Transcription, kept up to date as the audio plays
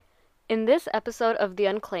In this episode of The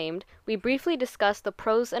Unclaimed, we briefly discuss the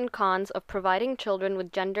pros and cons of providing children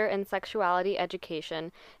with gender and sexuality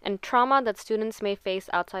education and trauma that students may face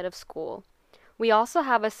outside of school. We also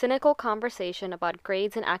have a cynical conversation about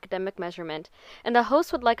grades and academic measurement, and the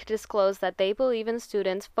host would like to disclose that they believe in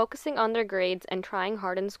students focusing on their grades and trying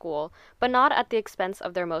hard in school, but not at the expense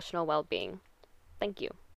of their emotional well-being. Thank you.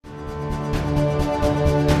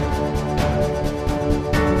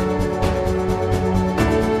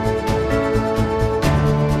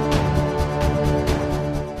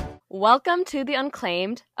 Welcome to The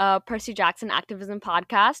Unclaimed, a Percy Jackson activism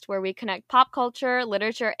podcast where we connect pop culture,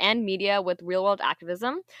 literature, and media with real-world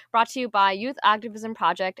activism, brought to you by Youth Activism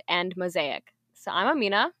Project and Mosaic. So I'm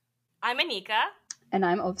Amina. I'm Anika. And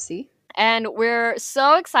I'm Obse. And we're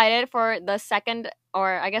so excited for the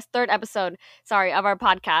third episode, of our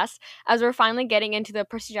podcast, as we're finally getting into the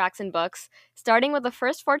Percy Jackson books, starting with the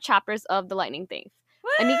first 4 chapters of The Lightning Thief. Woo!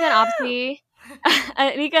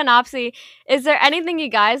 Anika and Obse, is there anything you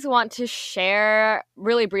guys want to share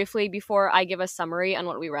really briefly before I give a summary on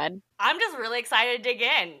what we read? I'm just really excited to dig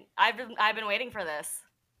in. I've been waiting for this.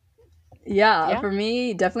 Yeah, for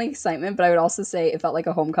me, definitely excitement, but I would also say it felt like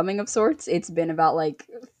a homecoming of sorts. It's been about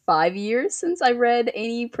 5 years since I read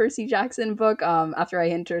any Percy Jackson book. After I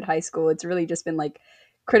entered high school, it's really just been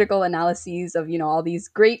critical analyses of, all these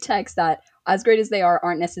great texts that, as great as they are,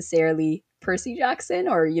 aren't necessarily Percy Jackson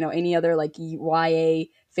or, any other YA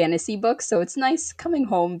fantasy books. So it's nice coming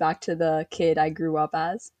home back to the kid I grew up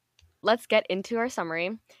as. Let's get into our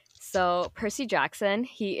summary. So, Percy Jackson,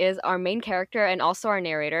 he is our main character and also our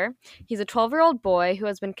narrator. He's a 12-year-old boy who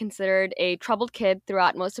has been considered a troubled kid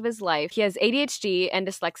throughout most of his life. He has ADHD and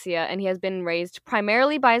dyslexia, and he has been raised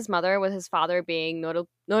primarily by his mother, with his father being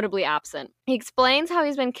notably absent. He explains how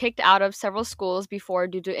he's been kicked out of several schools before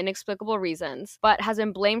due to inexplicable reasons, but has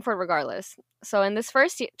been blamed for it regardless. So in this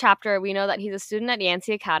first chapter, we know that he's a student at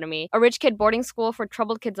Yancey Academy, a rich kid boarding school for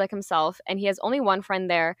troubled kids like himself, and he has only one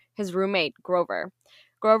friend there, his roommate, Grover.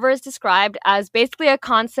 Grover is described as basically a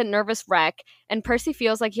constant nervous wreck, and Percy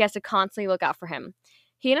feels like he has to constantly look out for him.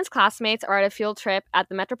 He and his classmates are at a field trip at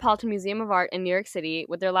the Metropolitan Museum of Art in New York City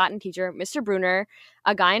with their Latin teacher, Mr. Brunner,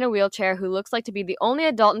 a guy in a wheelchair who looks like to be the only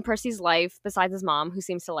adult in Percy's life besides his mom, who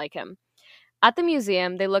seems to like him. At the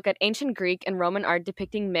museum, they look at ancient Greek and Roman art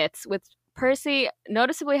depicting myths, which Percy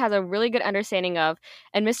noticeably has a really good understanding of,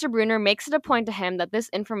 and Mr. Brunner makes it a point to him that this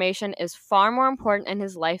information is far more important in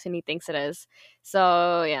his life than he thinks it is.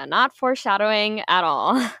 So, yeah, not foreshadowing at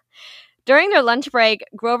all. During their lunch break,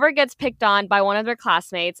 Grover gets picked on by one of their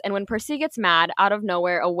classmates, and when Percy gets mad, out of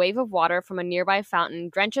nowhere, a wave of water from a nearby fountain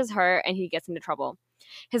drenches her, and he gets into trouble.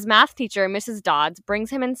 His math teacher, Mrs. Dodds,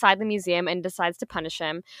 brings him inside the museum and decides to punish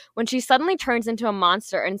him, when she suddenly turns into a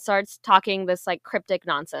monster and starts talking this, cryptic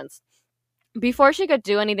nonsense. Before she could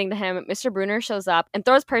do anything to him, Mr. Brunner shows up and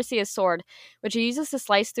throws Percy his sword, which he uses to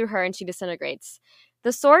slice through her, and she disintegrates.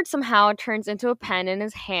 The sword somehow turns into a pen in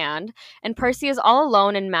his hand, and Percy is all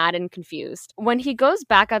alone and mad and confused. When he goes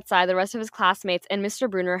back outside, the rest of his classmates and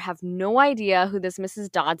Mr. Brunner have no idea who this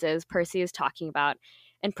Mrs. Dodds is Percy is talking about,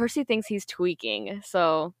 and Percy thinks he's tweaking.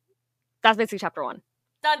 So that's basically chapter 1.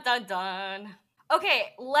 Dun dun dun. Okay,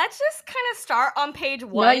 let's just kind of start on page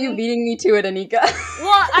 1. Not you beating me to it, Anika.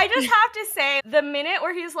 Well, I just have to say, the minute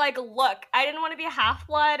where he's like, look, I didn't want to be a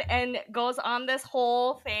half-blood, and goes on this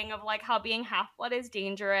whole thing of how being half-blood is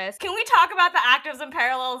dangerous. Can we talk about the activism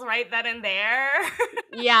parallels right then and there?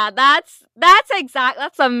 Yeah, that's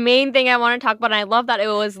the main thing I want to talk about, and I love that it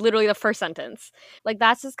was literally the first sentence.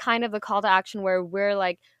 That's just kind of the call to action where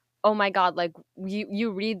we're oh my god,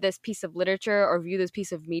 you read this piece of literature or view this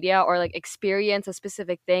piece of media or experience a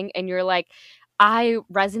specific thing, and you're I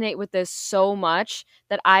resonate with this so much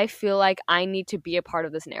that I feel like I need to be a part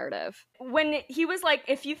of this narrative. When he was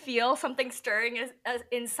if you feel something stirring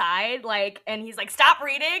inside, and he's stop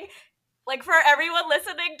reading, for everyone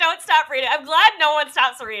listening, don't stop reading. I'm glad no one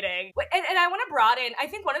stops reading. And I want to broaden, I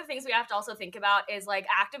think one of the things we have to also think about is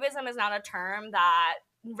activism is not a term that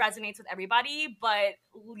resonates with everybody, but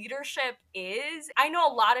leadership is. I know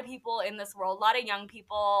a lot of people in this world, a lot of young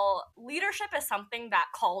people, leadership is something that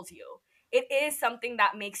calls you. It is something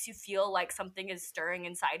that makes you feel like something is stirring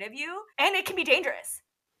inside of you, and it can be dangerous.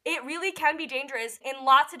 It really can be dangerous in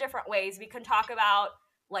lots of different ways. We can talk about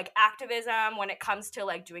activism when it comes to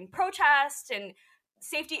doing protests and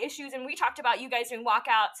safety issues, and we talked about you guys doing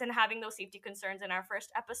walkouts and having those safety concerns in our first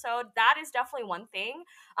episode. That is definitely one thing.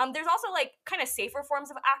 There's also kind of safer forms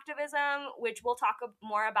of activism, which we'll talk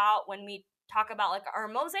more about when we talk about like our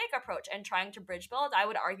mosaic approach and trying to bridge build, I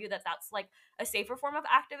would argue that that's like a safer form of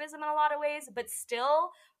activism in a lot of ways, but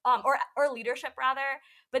still or leadership rather,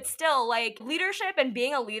 but still, like, leadership and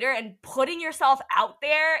being a leader and putting yourself out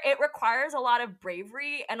there, it requires a lot of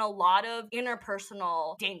bravery and a lot of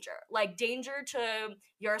interpersonal danger, like danger to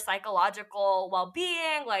your psychological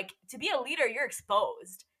well-being. Like, to be a leader, you're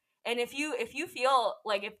exposed. And if you feel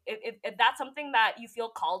like if that's something that you feel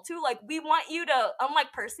called to, like, we want you to,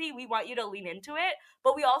 unlike Percy, we want you to lean into it,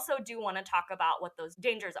 but we also do want to talk about what those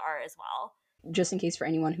dangers are as well. Just in case for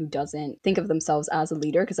anyone who doesn't think of themselves as a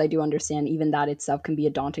leader, because I do understand even that itself can be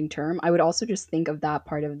a daunting term, I would also just think of that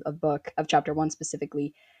part of a book, of chapter 1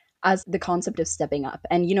 specifically, as the concept of stepping up.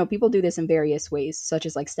 And, you know, people do this in various ways, such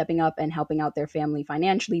as like stepping up and helping out their family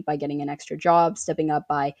financially by getting an extra job, stepping up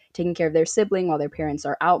by taking care of their sibling while their parents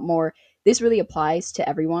are out more. This really applies to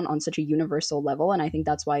everyone on such a universal level, and I think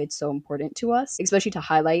that's why it's so important to us, especially to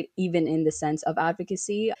highlight even in the sense of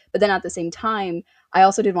advocacy. But then at the same time, I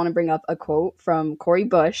also did want to bring up a quote from Cori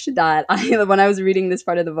Bush that when I was reading this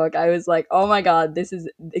part of the book, I was like, oh my God, this is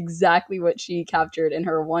exactly what she captured in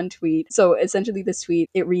her one tweet. So essentially this tweet,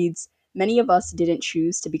 it reads, "Many of us didn't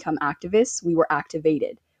choose to become activists, we were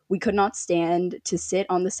activated. We could not stand to sit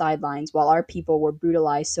on the sidelines while our people were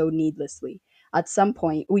brutalized so needlessly. At some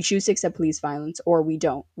point, we choose to accept police violence or we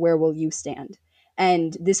don't. Where will you stand?"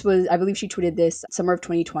 And this was, I believe she tweeted this summer of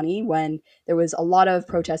 2020 when there was a lot of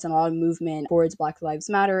protests and a lot of movement towards Black Lives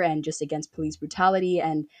Matter and just against police brutality.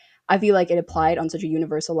 And I feel like it applied on such a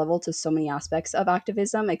universal level to so many aspects of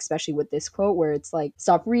activism, especially with this quote where it's like,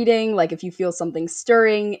 stop reading, like if you feel something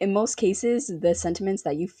stirring. In most cases, the sentiments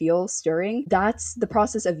that you feel stirring, that's the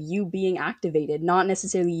process of you being activated, not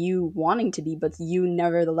necessarily you wanting to be, but you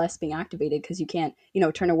nevertheless being activated because you can't, you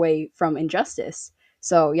know, turn away from injustice.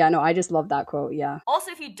 So yeah, no, I just love that quote, yeah. Also,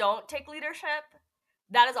 if you don't take leadership,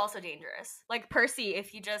 that is also dangerous. Like Percy, if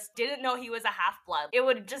he just didn't know he was a half-blood, it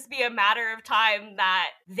would just be a matter of time that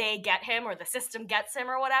they get him or the system gets him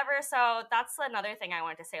or whatever. So that's another thing I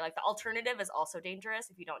wanted to say. Like, the alternative is also dangerous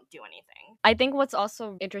if you don't do anything. I think what's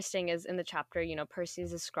also interesting is in the chapter, you know, Percy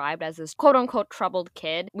is described as this quote-unquote troubled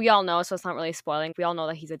kid. We all know, so it's not really spoiling, we all know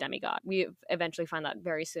that he's a demigod. We eventually find that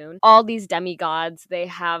very soon. All these demigods, they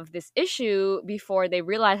have this issue before they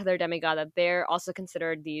realize they're demigod, that they're also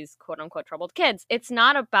considered these quote-unquote troubled kids. It's not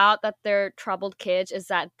about that they're troubled kids, is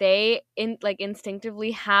that they instinctively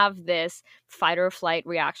have this fight or flight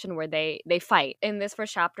reaction where they fight. In this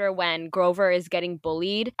first chapter, when Grover is getting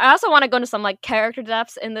bullied, I also want to go into some like character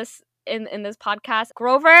depths in this podcast.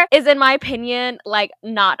 Grover is, in my opinion, like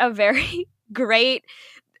not a very great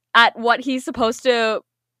at what he's supposed to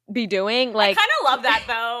be doing. Like, I kind of love that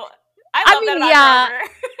though. I mean, that about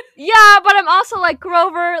Grover. Yeah, but I'm also like,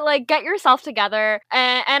 Grover, like, get yourself together.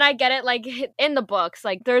 And I get it, like, in the books,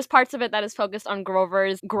 like, there's parts of it that is focused on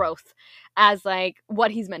Grover's growth as, like,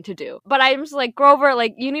 what he's meant to do. But I'm just like, Grover,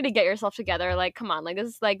 like, you need to get yourself together. Like, come on. Like, this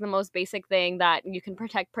is, like, the most basic thing that you can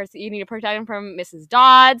protect Percy. You need to protect him from Mrs.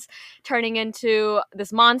 Dodds turning into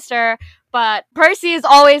this monster. But Percy is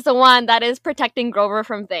always the one that is protecting Grover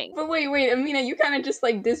from things. But wait, Amina, you kind of just,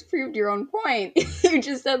 like, disproved your own point. You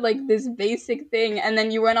just said, like, this basic thing, and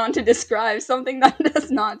then you went on to describe something that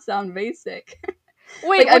does not sound basic.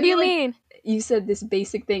 Wait, like, what do you mean? You said this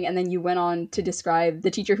basic thing, and then you went on to describe the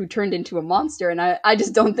teacher who turned into a monster, and I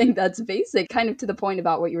just don't think that's basic. Kind of to the point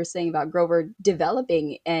about what you were saying about Grover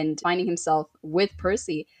developing and finding himself with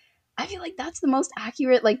Percy. I feel like that's the most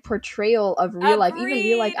accurate, like, portrayal of real life, even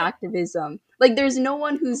real life activism. Like, there's no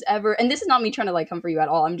one who's ever, and this is not me trying to, like, come for you at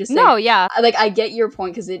all. I'm just saying, no, yeah. Like, I get your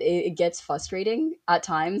point because it gets frustrating at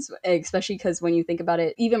times, especially because when you think about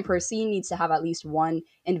it, even Percy needs to have at least one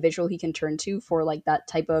individual he can turn to for, like, that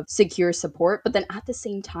type of secure support. But then at the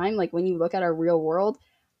same time, like, when you look at our real world,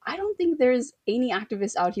 I don't think there's any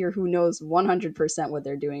activist out here who knows 100% what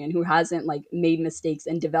they're doing and who hasn't, like, made mistakes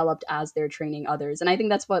and developed as they're training others. And I think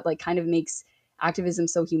that's what, like, kind of makes activism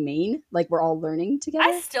so humane. Like, we're all learning together.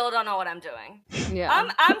 I still don't know what I'm doing. Yeah.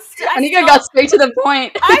 Anika got straight to the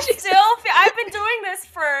point. I've been doing this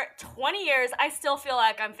for 20 years. I still feel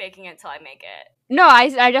like I'm faking it till I make it. No, I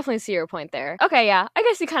definitely see your point there. Okay, yeah. I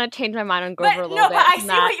guess you kind of changed my mind on Grover a little bit. No, but I see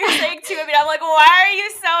what you're saying too. I mean, I'm like, why are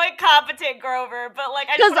you so incompetent, Grover? But, like,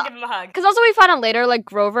 I just want to give him a hug. Because also we found out later, like,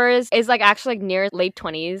 Grover is like actually like near late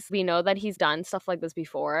 20s. We know that he's done stuff like this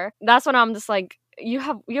before. That's when I'm just like, you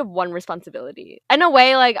have one responsibility. In a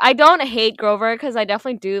way, like, I don't hate Grover because I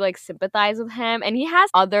definitely do, like, sympathize with him. And he has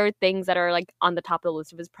other things that are, like, on the top of the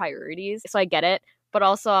list of his priorities. So I get it. But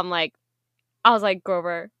also I was like,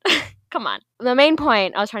 Grover, come on. The main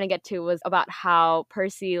point I was trying to get to was about how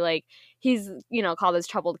Percy, like, he's, you know, called this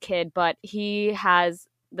troubled kid, but he has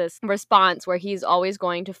this response where he's always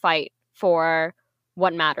going to fight for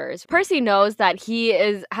what matters. Percy knows that he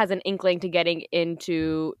has an inkling to getting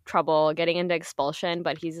into trouble, getting into expulsion,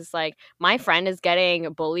 but he's just like, my friend is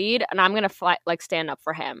getting bullied and I'm gonna fight, like, stand up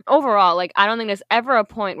for him. Overall, like, I don't think there's ever a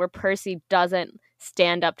point where Percy doesn't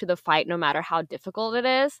stand up to the fight no matter how difficult it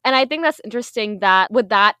is. And I think that's interesting that with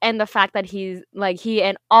that and the fact that he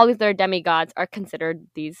and all these other demigods are considered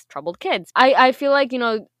these troubled kids. I feel like,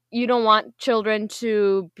 you don't want children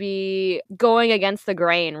to be going against the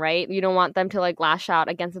grain, right? You don't want them to like lash out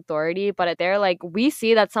against authority, but they're like, we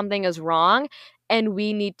see that something is wrong and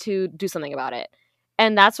we need to do something about it.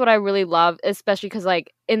 And that's what I really love, especially because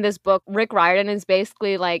like in this book, Rick Riordan is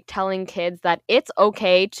basically like telling kids that it's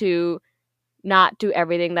okay to not do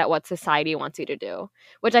everything that what society wants you to do,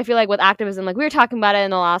 which I feel like with activism, like we were talking about it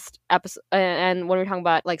in the last episode, and when we were talking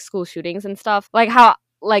about like school shootings and stuff, like how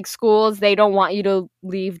like schools, they don't want you to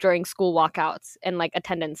leave during school walkouts and like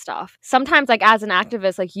attendance stuff. Sometimes like as an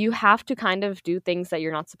activist, like you have to kind of do things that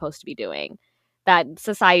you're not supposed to be doing, that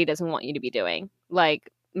society doesn't want you to be doing,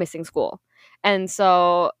 like missing school. And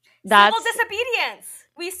so that's civil disobedience.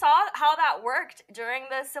 We saw how that worked during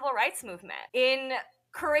the civil rights movement in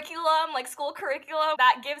curriculum, like school curriculum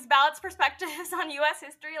that gives balanced perspectives on US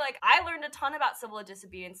history. Like I learned a ton about civil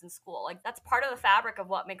disobedience in school. Like that's part of the fabric of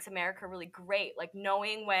what makes America really great. Like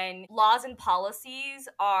knowing when laws and policies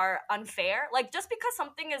are unfair. Like just because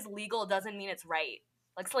something is legal doesn't mean it's right.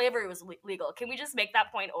 Like slavery was legal. Can we just make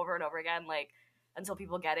that point over and over again, like until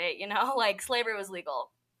people get it, Like slavery was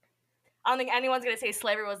legal. I don't think anyone's going to say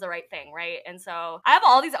slavery was the right thing, right? And so I have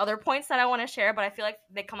all these other points that I want to share, but I feel like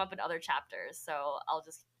they come up in other chapters, so I'll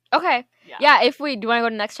just... Okay. Yeah, do you want to go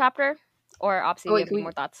to the next chapter? Or Obse, do you have any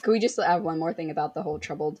more thoughts? Could we just add one more thing about the whole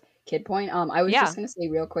troubled kid point? I was just going to say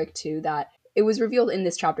real quick, too, that it was revealed in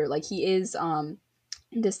this chapter, like, he is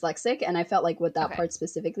dyslexic, and I felt like with that part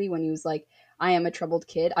specifically, when he was like, I am a troubled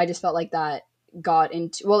kid, I just felt like that got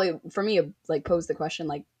into... Well, for me, it, like, posed the question,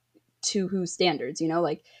 like, to whose standards,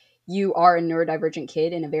 like... You are a neurodivergent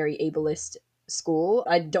kid in a very ableist school.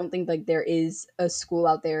 I don't think like there is a school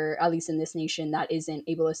out there, at least in this nation, that isn't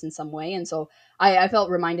ableist in some way. And so I felt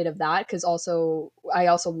reminded of that because I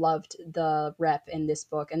also loved the rep in this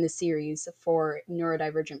book and this series for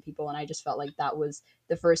neurodivergent people. And I just felt like that was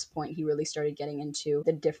the first point he really started getting into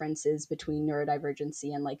the differences between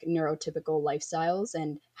neurodivergency and like neurotypical lifestyles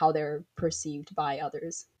and how they're perceived by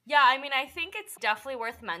others. Yeah, I mean, I think it's definitely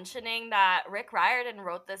worth mentioning that Rick Riordan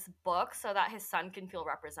wrote this book so that his son can feel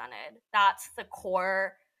represented. That's the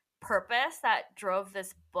core purpose that drove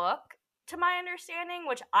this book, to my understanding,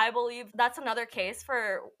 which I believe that's another case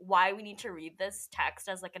for why we need to read this text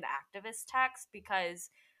as like an activist text, because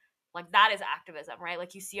like that is activism, right?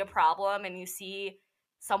 Like you see a problem and you see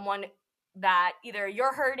someone that either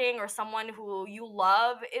you're hurting or someone who you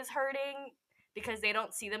love is hurting because they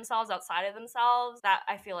don't see themselves outside of themselves. That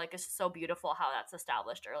I feel like is so beautiful how that's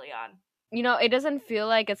established early on. It doesn't feel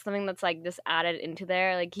like it's something that's like just added into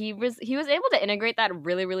there. Like he was able to integrate that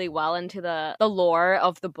really, really well into the lore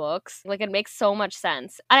of the books. Like it makes so much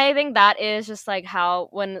sense. And I think that is just like how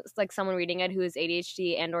when it's like someone reading it who is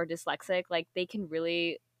ADHD and or dyslexic, like they can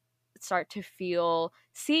really start to feel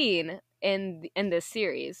seen in this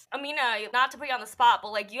series. Amina, not to put you on the spot,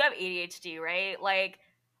 but like you have ADHD, right? Like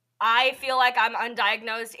I feel like I'm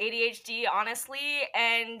undiagnosed ADHD, honestly,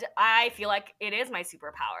 and I feel like it is my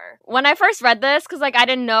superpower. When I first read this, because like I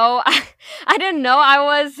didn't know I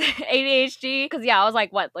was ADHD, because I was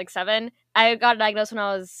like 7. I got diagnosed when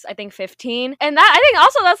I was, I think, 15. And that, I think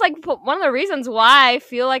also that's like one of the reasons why I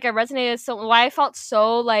feel like I resonated why I felt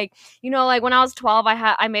so like, like when I was 12,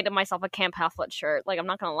 I made myself a Camp Half-Foot shirt. Like, I'm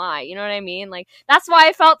not gonna lie. You know what I mean? Like, that's why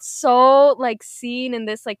I felt so like seen in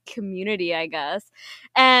this like community, I guess.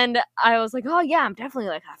 And I was like, oh yeah, I'm definitely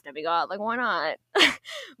like half demigod. Like, why not?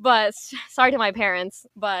 But sorry to my parents.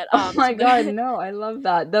 But oh my god, no, I love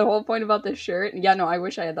that. The whole point about the shirt. Yeah, no, I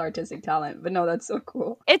wish I had the artistic talent, but no, that's so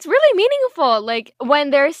cool. It's really meaningful. Like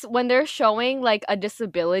when they're showing like a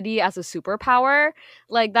disability as a superpower,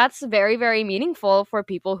 like that's very, very meaningful for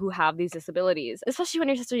people who have these disabilities, especially when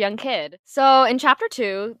you're just a young kid. So in chapter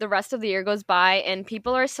 2, the rest of the year goes by and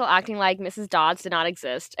people are still acting like Mrs. Dodds did not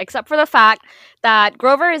exist, except for the fact that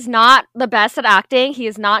Grover is not the best at acting. He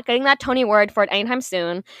is not getting that Tony Award for it anytime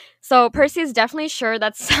soon. So Percy is definitely sure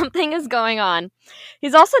that something is going on.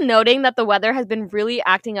 He's also noting that the weather has been really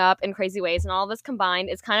acting up in crazy ways, and all of this combined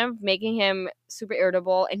is kind of making him super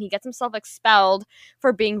irritable, and he gets himself expelled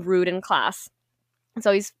for being rude in class. And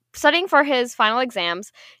so he's studying for his final exams,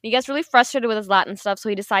 and he gets really frustrated with his Latin stuff, so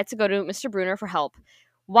he decides to go to Mr. Brunner for help.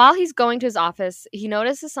 While he's going to his office, he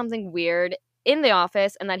notices something weird in the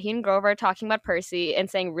office and that he and Grover are talking about Percy and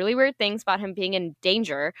saying really weird things about him being in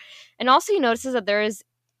danger. And also he notices that there is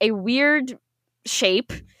a weird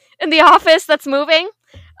shape in the office that's moving.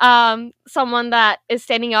 Someone that is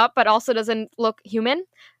standing up but also doesn't look human.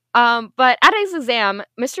 But at his exam,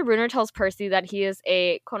 Mr. Bruner tells Percy that he is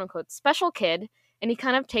a quote-unquote special kid, and he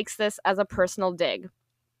kind of takes this as a personal dig.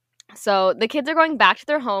 So the kids are going back to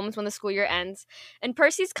their homes when the school year ends, and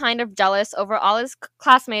Percy's kind of jealous over all his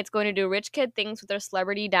classmates going to do rich kid things with their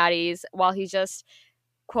celebrity daddies while he's just,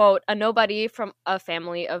 quote, a nobody from a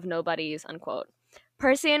family of nobodies, unquote.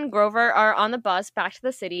 Percy and Grover are on the bus back to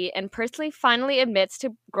the city, and Percy finally admits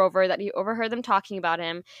to Grover that he overheard them talking about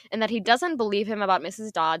him and that he doesn't believe him about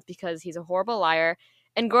Mrs. Dodds because he's a horrible liar,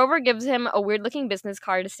 and Grover gives him a weird-looking business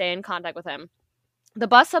card to stay in contact with him. The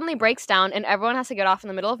bus suddenly breaks down, and everyone has to get off in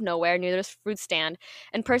the middle of nowhere near this fruit stand,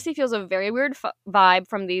 and Percy feels a very weird vibe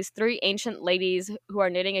from these three ancient ladies who are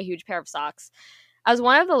knitting a huge pair of socks. As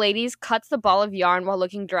one of the ladies cuts the ball of yarn while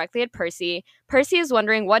looking directly at Percy, Percy is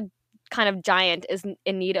wondering what kind of giant is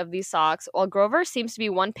in need of these socks, while Grover seems to be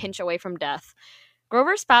one pinch away from death.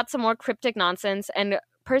 Grover spats some more cryptic nonsense, and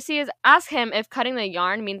Percy asks him if cutting the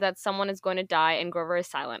yarn means that someone is going to die, and Grover is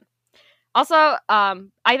silent. Also,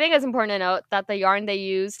 I think it's important to note that the yarn they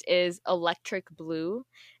used is electric blue,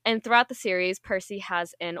 and throughout the series, Percy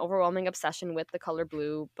has an overwhelming obsession with the color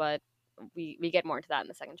blue, but we get more into that in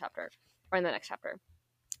the second chapter, or in the next chapter.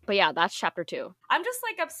 But yeah, that's chapter 2. I'm just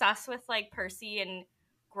like obsessed with like Percy and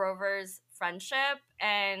Grover's friendship,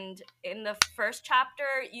 and in the first chapter,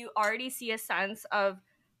 you already see a sense of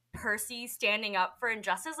Percy standing up for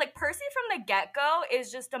injustice. Like Percy from the get-go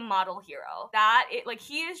is just a model hero.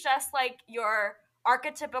 He is just like your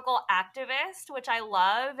archetypical activist, which I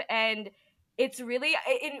love. And it's really,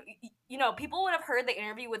 people would have heard the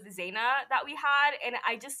interview with Zaina that we had, and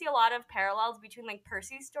I just see a lot of parallels between like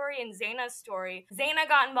Percy's story and Zaina's story. Zaina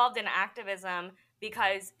got involved in activism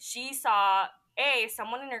because she saw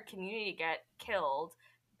someone in her community get killed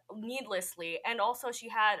needlessly, and also she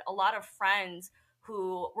had a lot of friends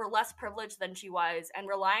who were less privileged than she was and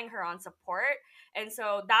relying her on support, and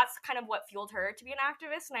so that's kind of what fueled her to be an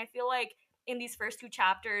activist. And I feel like in these first 2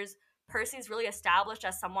 chapters, Percy's really established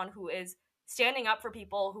as someone who is standing up for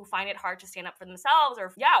people who find it hard to stand up for themselves,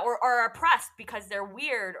 or are oppressed because they're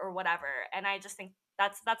weird or whatever. And I just think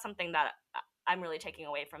that's something that I'm really taking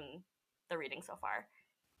away from the reading so far.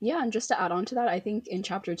 Yeah, and just to add on to that, I think in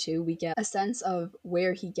chapter 2, we get a sense of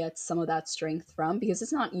where he gets some of that strength from, because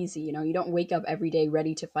it's not easy, you don't wake up every day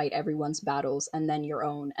ready to fight everyone's battles and then your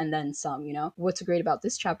own and then some, What's great about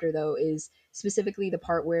this chapter, though, is specifically the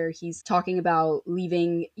part where he's talking about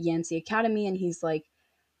leaving Yancey Academy, and he's like,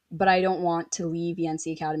 but I don't want to leave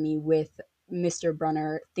Yancey Academy with Mr.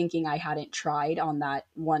 Brunner thinking I hadn't tried on that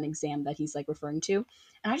one exam that he's like referring to.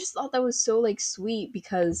 And I just thought that was so like sweet,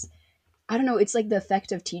 because I don't know, it's like the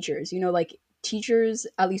effect of teachers, like teachers,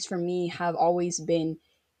 at least for me, have always been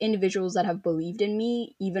individuals that have believed in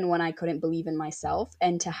me even when I couldn't believe in myself.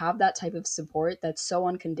 And to have that type of support that's so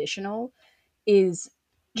unconditional is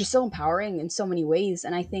just so empowering in so many ways.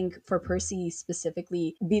 And I think for Percy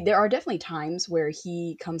specifically, there are definitely times where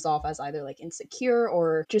he comes off as either like insecure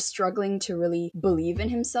or just struggling to really believe in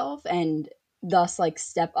himself, and thus like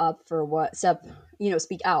speak out for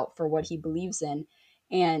what he believes in.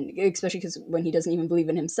 And especially because when he doesn't even believe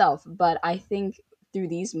in himself. But I think through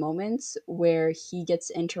these moments where he gets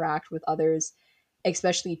to interact with others,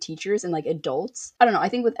 especially teachers and like adults, I don't know, I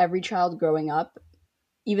think with every child growing up,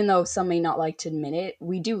 even though some may not like to admit it,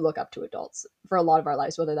 we do look up to adults for a lot of our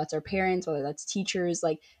lives, whether that's our parents, whether that's teachers.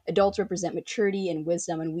 Like adults represent maturity and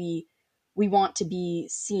wisdom, and we want to be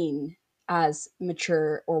seen as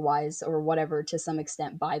mature or wise or whatever to some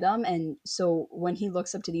extent by them. And so when he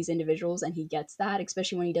looks up to these individuals and he gets that,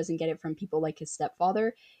 especially when he doesn't get it from people like his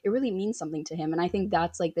stepfather, it really means something to him. And I think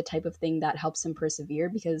that's like the type of thing that helps him persevere,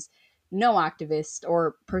 because no activist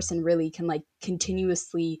or person really can like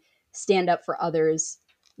continuously stand up for others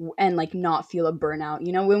and like not feel a burnout.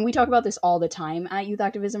 When we talk about this all the time at Youth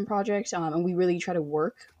Activism Project, and we really try to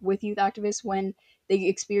work with youth activists when they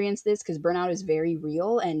experience this, because burnout is very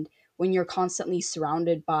real. And when you're constantly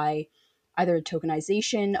surrounded by either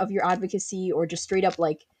tokenization of your advocacy or just straight up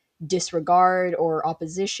like disregard or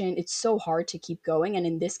opposition, it's so hard to keep going. And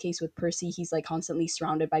in this case with Percy, he's like constantly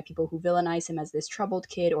surrounded by people who villainize him as this troubled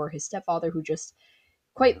kid, or his stepfather who just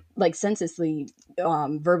quite like senselessly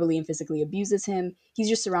verbally and physically abuses him. He's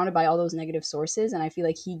just surrounded by all those negative sources, and I feel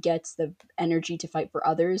like he gets the energy to fight for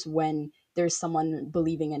others when there's someone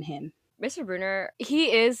believing in him. Mr. Bruner,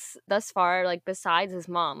 he is thus far, like besides his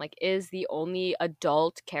mom, like is the only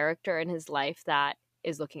adult character in his life that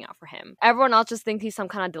is looking out for him. Everyone else just thinks he's some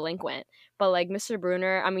kind of delinquent. But like Mr.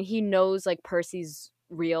 Bruner, I mean, he knows like Percy's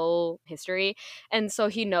real history, and so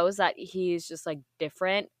he knows that he's just like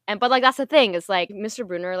different. And but like that's the thing, is like Mr.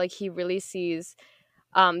 Bruner, like he really sees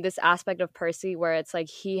this aspect of Percy where it's like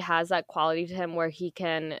he has that quality to him where he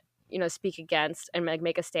can, you know, speak against and like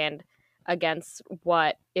make a stand against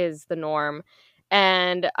what is the norm.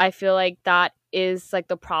 And I feel like that is like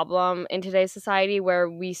the problem in today's society, where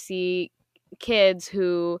we see kids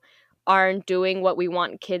who aren't doing what we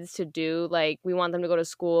want kids to do. Like we want them to go to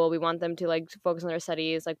school, we want them to like focus on their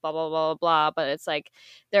studies, like blah blah blah blah blah. But it's like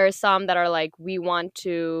there are some that are like, we want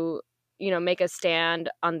to, you know, make a stand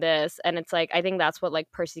on this. And it's like, I think that's what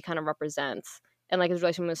like Percy kind of represents, and like his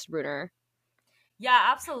relation with Mr. Bruner. Yeah,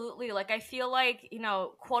 absolutely. Like I feel like, you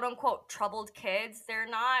know, quote unquote troubled kids, they're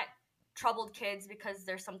not troubled kids because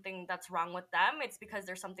there's something that's wrong with them. It's because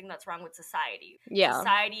there's something that's wrong with society. Yeah.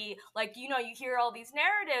 Society, like, you know, you hear all these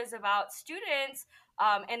narratives about students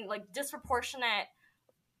and like disproportionate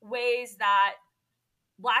ways that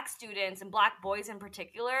Black students and Black boys in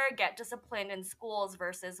particular get disciplined in schools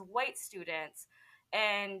versus white students.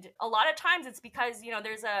 And a lot of times it's because, you know,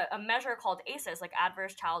 there's a measure called ACEs, like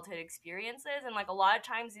adverse childhood experiences. And like a lot of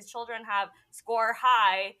times these children have score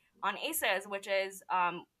high on ACEs, which is,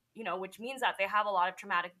 you know, which means that they have a lot of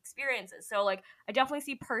traumatic experiences. So like I definitely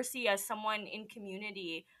see Percy as someone in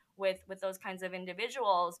community with those kinds of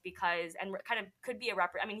individuals, because, and kind of could be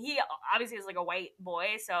I mean, he obviously is like a white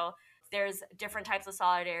boy, so there's different types of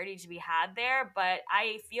solidarity to be had there. But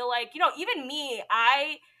I feel like, you know, even me,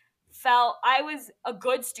 I felt I was a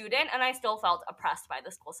good student and I still felt oppressed by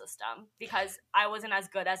the school system because I wasn't as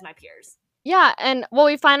good as my peers. Yeah, and well,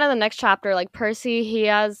 we find out in the next chapter, like Percy, he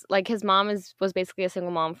has like his mom was basically a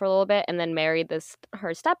single mom for a little bit, and then married her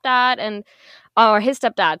stepdad, and or his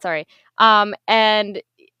stepdad, sorry, and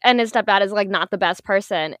his stepdad is like not the best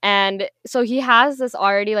person, and so he has this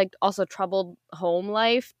already like also troubled home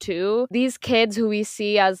life too. These kids who we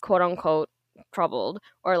see as quote unquote troubled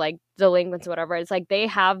or like delinquents or whatever, it's like they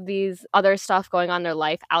have these other stuff going on in their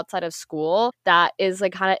life outside of school that is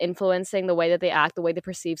like kind of influencing the way that they act, the way they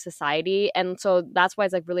perceive society. And so that's why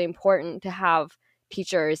it's like really important to have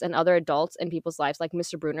teachers and other adults in people's lives like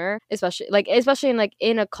Mr. Bruner, especially in like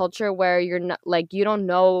in a culture where you're not like, you don't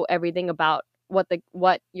know everything about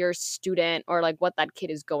what your student or like what that kid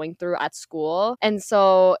is going through at school. And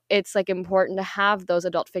so it's like important to have those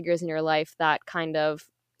adult figures in your life that kind of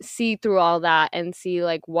see through all that and see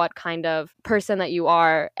like what kind of person that you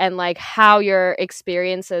are, and like how your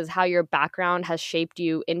experiences, how your background has shaped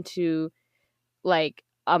you into like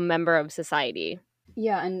a member of society.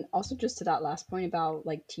 Yeah, and also just to that last point about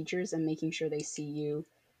like teachers and making sure they see you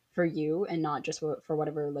for you and not just for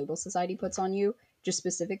whatever label society puts on you. Just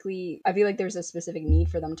specifically, I feel like there's a specific need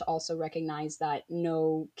for them to also recognize that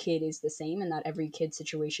no kid is the same and that every kid's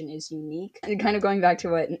situation is unique. And kind of going back to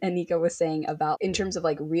what Anika was saying about in terms of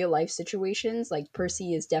like real life situations, like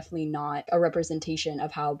Percy is definitely not a representation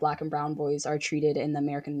of how Black and brown boys are treated in the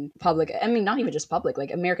American public. I mean, not even just public,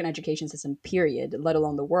 like American education system, period, let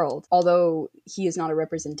alone the world. Although he is not a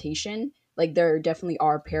representation, like there definitely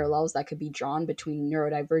are parallels that could be drawn between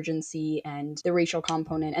neurodivergency and the racial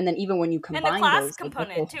component, and then even when you combine and the class those,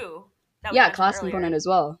 component like, too. Yeah, class component as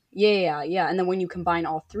well. Yeah. And then when you combine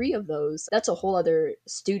all three of those, that's a whole other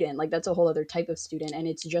student. Like that's a whole other type of student, and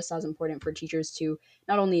it's just as important for teachers to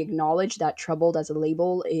not only acknowledge that troubled as a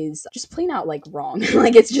label is just plain out like wrong,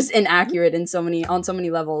 like it's just inaccurate on so many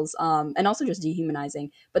levels, and also just dehumanizing.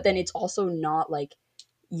 But then it's also not like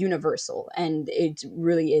universal, and it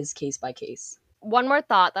really is case by case. One more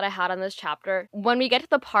thought that I had on this chapter, when we get to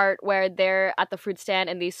the part where they're at the fruit stand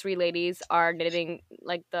and these three ladies are knitting,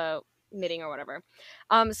 like the knitting or whatever.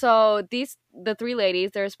 So the three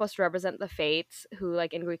ladies, they're supposed to represent the fates, who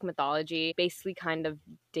like in Greek mythology basically kind of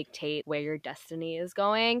dictate where your destiny is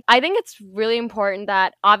going. I think it's really important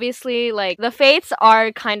that obviously like the fates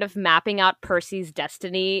are kind of mapping out Percy's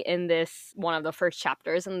destiny in this one of the first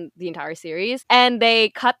chapters in the entire series, and they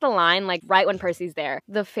cut the line like right when Percy's there.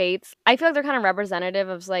 The fates, I feel like they're kind of representative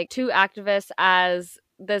of like two activists as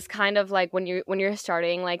this kind of like when you're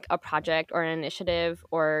starting like a project or an initiative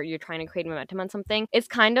or you're trying to create momentum on something, it's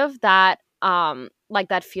kind of that like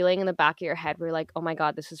that feeling in the back of your head where you're like, oh my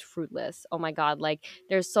god, this is fruitless, oh my god, like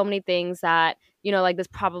there's so many things that, you know, like this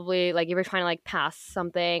probably, like if you're trying to like pass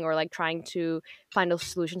something or like trying to find a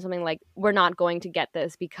solution to something, like we're not going to get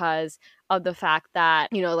this because of the fact that,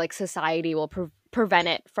 you know, like society will prevent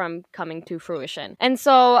it from coming to fruition. And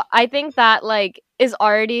so I think that like is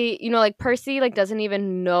already, you know, like Percy like doesn't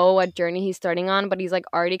even know what journey he's starting on, but he's like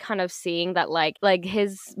already kind of seeing that like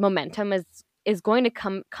his momentum is is going to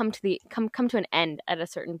come to an end at a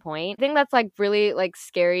certain point. I think that's like really like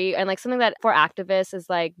scary, and like something that for activists is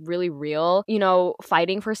like really real, you know,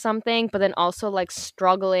 fighting for something, but then also like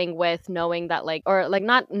struggling with knowing that like, or like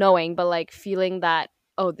not knowing, but like feeling that,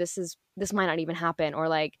 oh, this might not even happen, or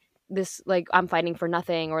like this, like I'm fighting for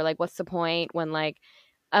nothing, or like what's the point when like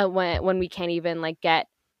when we can't even like get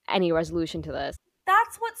any resolution to this.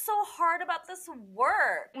 That's what's so hard about this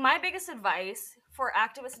work. My biggest advice for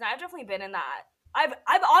activists, and I've definitely been in that, I've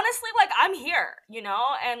honestly, like, I'm here, you know,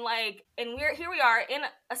 and like, and we are in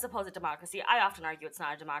a supposed democracy. I often argue it's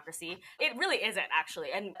not a democracy. It really isn't, actually.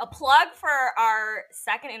 And a plug for our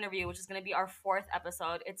second interview, which is going to be our 4th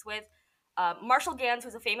episode. It's with Marshall Gans,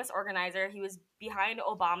 who's a famous organizer. He was behind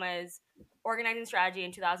Obama's organizing strategy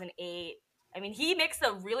in 2008. I mean, he makes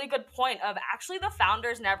a really good point of actually the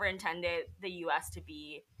founders never intended the US to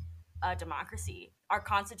be a democracy. Our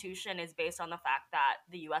Constitution is based on the fact that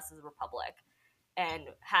the US is a republic and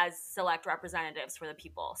has select representatives for the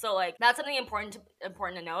people. So like that's something important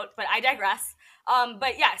to note, but I digress.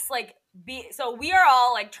 But yes, like so we are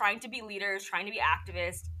all like trying to be leaders, trying to be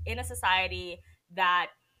activists in a society that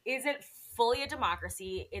isn't fully a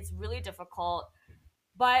democracy. It's really difficult.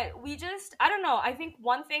 But we just, I don't know. I think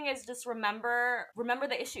one thing is just remember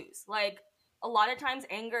the issues. Like a lot of times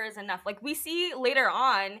anger is enough. Like we see later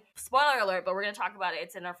on, spoiler alert, but we're going to talk about it.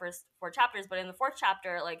 It's in our first 4 chapters, but in the 4th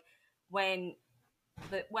chapter, like when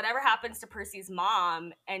whatever happens to Percy's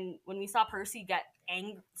mom, and when we saw Percy get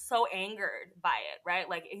so angered by it, right?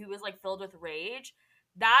 Like he was like filled with rage.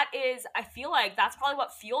 That is, I feel like that's probably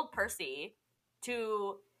what fueled Percy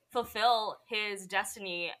to fulfill his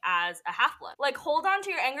destiny as a half-blood. Like, hold on to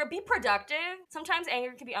your anger, be productive. Sometimes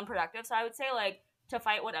anger can be unproductive, so I would say, like, to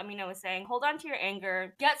fight what Amina was saying, hold on to your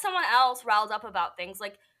anger, get someone else riled up about things.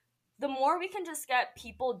 Like, the more we can just get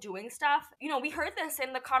people doing stuff, you know, we heard this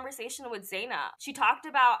in the conversation with Zaina. She talked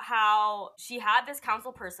about how she had this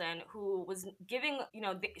council person who was giving, you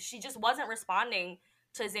know, she just wasn't responding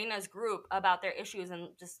to Zaina's group about their issues and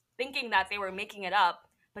just thinking that they were making it up,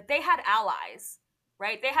 but they had allies,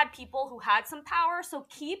 right? They had people who had some power. So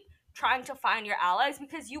keep trying to find your allies,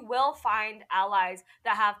 because you will find allies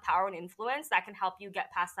that have power and influence that can help you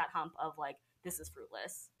get past that hump of like, this is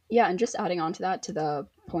fruitless. Yeah, and just adding on to that, to the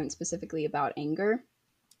point specifically about anger,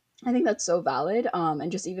 I think that's so valid,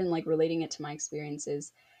 and just even like relating it to my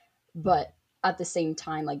experiences, but at the same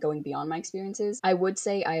time, like going beyond my experiences, I would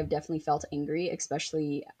say I have definitely felt angry,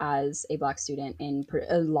 especially as a Black student in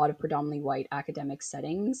a lot of predominantly white academic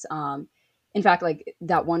settings. In fact, like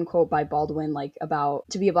that one quote by Baldwin, like about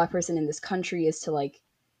to be a Black person in this country is to like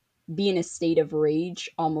be in a state of rage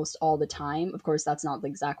almost all the time. Of course, that's not the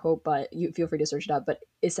exact quote, but you feel free to search it up. But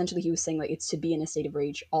essentially, he was saying like it's to be in a state of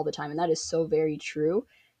rage all the time, and that is so very true.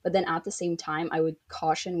 But then at the same time, I would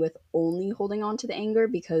caution with only holding on to the anger,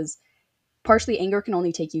 because partially anger can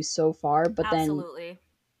only take you so far. But Absolutely. Then,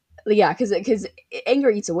 yeah, because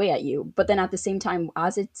anger eats away at you. But then at the same time,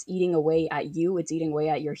 as it's eating away at you, it's eating away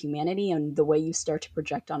at your humanity, and the way you start to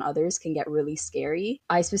project on others can get really scary.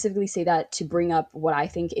 I specifically say that to bring up what I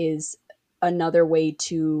think is another way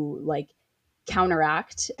to like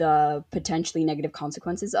counteract the potentially negative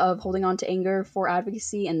consequences of holding on to anger for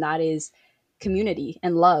advocacy, and that is community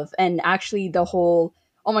and love. And actually the whole,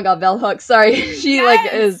 oh my god, Bell Hooks, sorry. She Yes!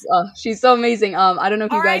 like is she's so amazing. I don't know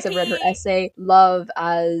if you guys have read her essay, Love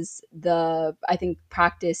as the, I think,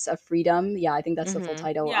 Practice of Freedom. Yeah, I think that's the full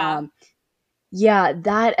title. Yeah. Yeah,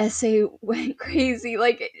 that essay went crazy.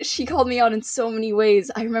 Like, she called me out in so many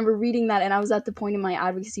ways. I remember reading that, and I was at the point in my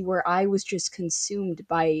advocacy where I was just consumed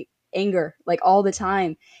by anger, like, all the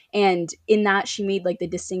time. And in that, she made, like, the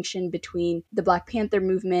distinction between the Black Panther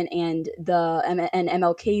movement and and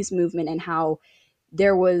MLK's movement, and how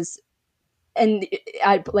there was, and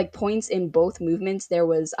at, like, points in both movements, there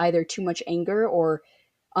was either too much anger or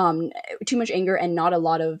too much anger and not a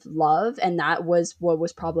lot of love, and that was what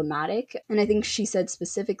was problematic. And I think she said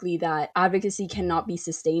specifically that advocacy cannot be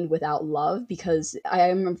sustained without love, because I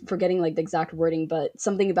am forgetting like the exact wording, but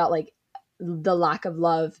something about like the lack of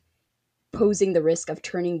love posing the risk of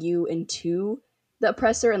turning you into the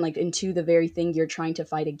oppressor and like into the very thing you're trying to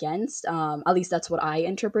fight against. At least that's what I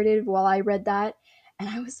interpreted while I read that. And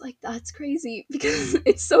I was like, that's crazy, because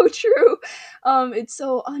it's so true. It's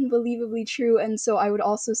so unbelievably true. And so I would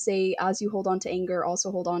also say, as you hold on to anger, also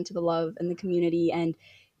hold on to the love and the community. And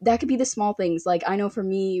that could be the small things. Like, I know for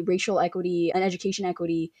me, racial equity and education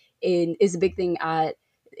equity is a big thing at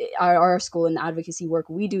our school, and the advocacy work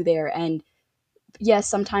we do there. And yes,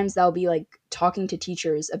 sometimes that'll be like talking to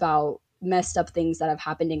teachers about messed up things that have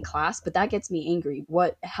happened in class, but that gets me angry.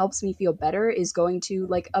 What helps me feel better is going to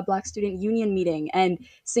like a Black Student Union meeting and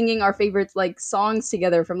singing our favorite like songs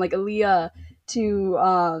together, from like Aaliyah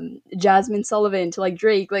to Jasmine Sullivan to like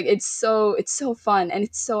Drake. Like it's so fun and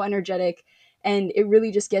it's so energetic, and it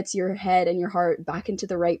really just gets your head and your heart back into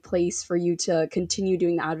the right place for you to continue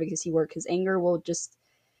doing the advocacy work, because anger will just,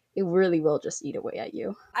 it really will just eat away at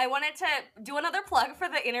you. I wanted to do another plug for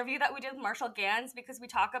the interview that we did with Marshall Gans, because we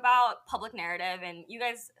talk about public narrative, and you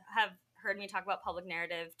guys have heard me talk about public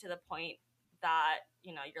narrative to the point that,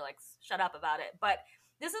 you know, you're like, shut up about it. But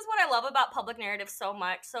this is what I love about public narrative so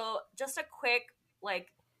much. So just a quick like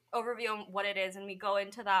overview on what it is, and we go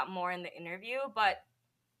into that more in the interview. But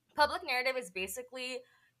public narrative is basically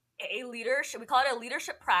a leadership, we call it a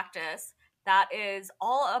leadership practice that is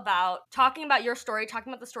all about talking about your story,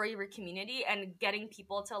 talking about the story of your community, and getting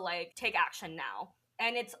people to like take action now.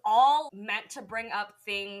 And it's all meant to bring up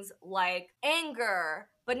things like anger,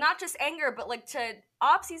 but not just anger, but like to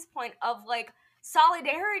Obse's point of like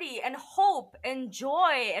solidarity and hope and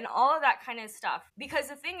joy and all of that kind of stuff. Because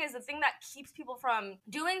the thing that keeps people from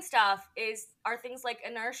doing stuff are things like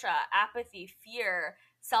inertia, apathy, fear,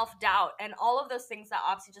 self-doubt, and all of those things that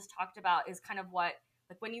Obse just talked about is kind of what,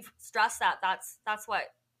 like when you stress that's what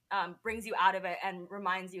brings you out of it and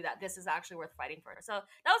reminds you that this is actually worth fighting for. So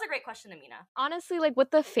that was a great question, Amina. Honestly, like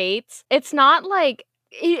with the fates, it's not like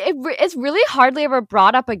it's really hardly ever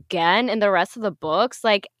brought up again in the rest of the books.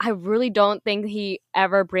 Like I really don't think he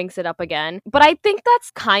ever brings it up again. But I think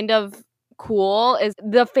that's kind of cool, is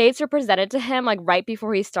the fates are presented to him like right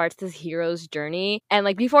before he starts this hero's journey, and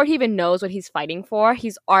like before he even knows what he's fighting for,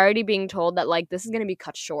 he's already being told that like this is going to be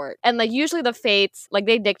cut short. And like usually the fates, like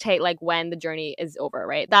they dictate like when the journey is over,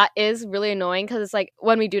 right? That is really annoying, because it's like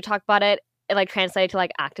when we do talk about it like translate to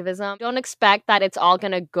like activism, don't expect that it's all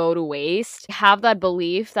gonna go to waste. Have that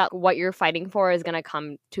belief that what you're fighting for is gonna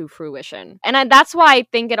come to fruition. And that's why I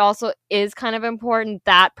think it also is kind of important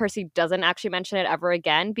that Percy doesn't actually mention it ever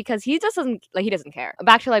again, because he just doesn't, like, he doesn't care.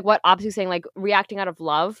 Back to like what Obse was saying, like reacting out of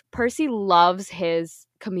love. Percy loves his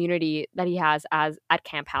community that he has as at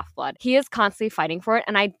Camp Half-Blood. He is constantly fighting for it,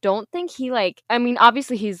 and I don't think he like, I mean,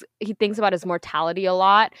 obviously he thinks about his mortality a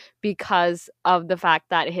lot because of the fact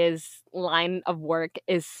that his line of work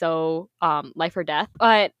is so life or death.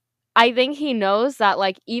 But I think he knows that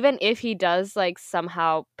like even if he does like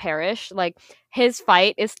somehow perish, like his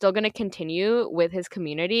fight is still going to continue with his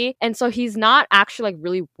community. And so he's not actually like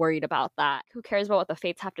really worried about that. Who cares about what the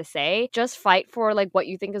fates have to say? Just fight for like what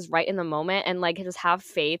you think is right in the moment, and like just have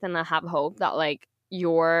faith and have hope that like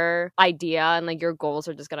your idea and like your goals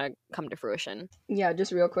are just gonna come to fruition. Yeah,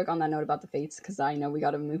 just real quick on that note about the fates, because I know we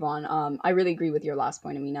got to move on. I really agree with your last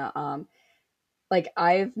point, Amina. Like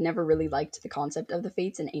I've never really liked the concept of the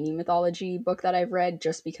fates in any mythology book that I've read,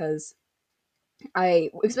 just because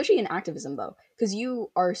especially in activism though, because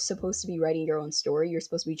you are supposed to be writing your own story, you're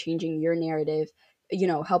supposed to be changing your narrative, you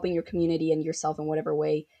know, helping your community and yourself in whatever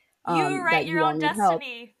way you write that your you own need help.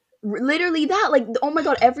 destiny. Literally that, like, oh my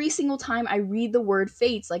god, every single time I read the word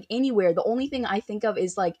fates, like anywhere, the only thing I think of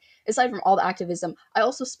is like, aside from all the activism, I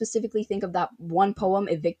also specifically think of that one poem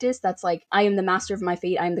Evictus that's like, I am the master of my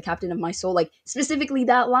fate, I am the captain of my soul, like specifically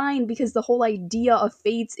that line, because the whole idea of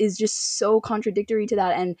fates is just so contradictory to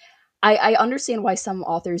that. And I understand why some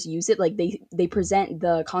authors use it, like they present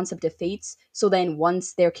the concept of fates, so then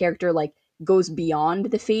once their character like goes beyond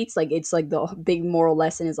the fates, like it's like the big moral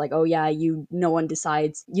lesson is like, oh yeah, no one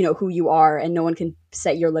decides, you know, who you are, and no one can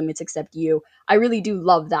set your limits except you. I really do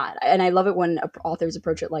love that, and I love it when authors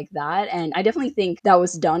approach it like that, and I definitely think that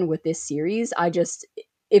was done with this series.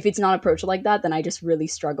 If it's not approached like that, then I just really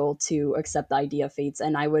struggle to accept the idea of fates,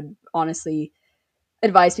 and I would honestly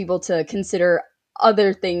advise people to consider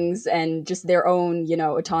other things and just their own, you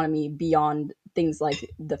know, autonomy beyond things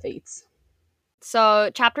like the fates.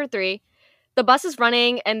 So chapter 3, the bus is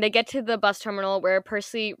running, and they get to the bus terminal where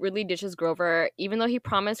Percy really ditches Grover, even though he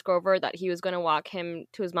promised Grover that he was going to walk him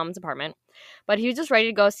to his mom's apartment. But he was just ready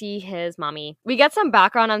to go see his mommy. We get some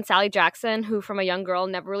background on Sally Jackson, who from a young girl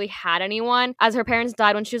never really had anyone, as her parents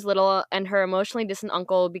died when she was little, and her emotionally distant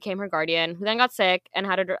uncle became her guardian, who then got sick and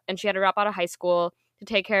she had to drop out of high school to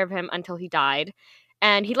take care of him until he died.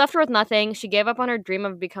 And he left her with nothing. She gave up on her dream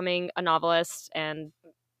of becoming a novelist, and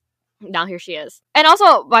now here she is. And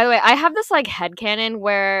also, by the way, I have this like headcanon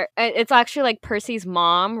where it's actually like Percy's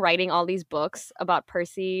mom writing all these books about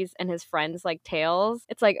Percy's and his friends like tales.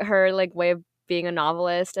 It's like her like way of being a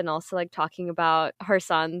novelist and also like talking about her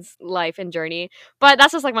son's life and journey. But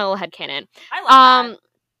that's just like my little headcanon. I love that.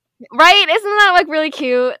 Right? Isn't that like really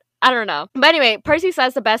cute? I don't know. But anyway, Percy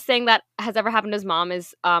says the best thing that has ever happened to his mom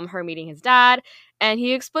is her meeting his dad. and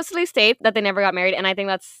he explicitly states that they never got married, and I think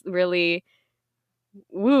that's really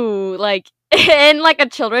woo, like in like a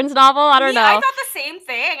children's novel. I don't know. I thought the same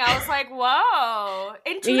thing. I was like, whoa.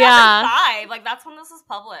 In 2005, yeah. like that's when this was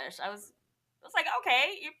published. I was like,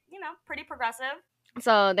 okay, you know, pretty progressive.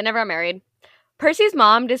 So they never got married. Percy's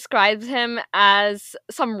mom describes him as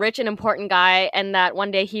some rich and important guy, and that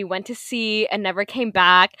one day he went to sea and never came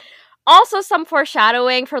back. Also, some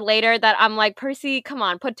foreshadowing for later that I'm like, Percy, come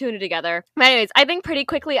on, put two and two together. But anyways, I think pretty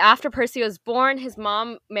quickly after Percy was born, his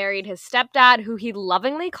mom married his stepdad, who he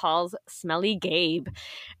lovingly calls Smelly Gabe.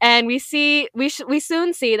 And we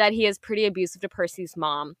soon see that he is pretty abusive to Percy's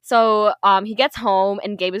mom. So he gets home,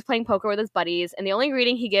 and Gabe is playing poker with his buddies, and the only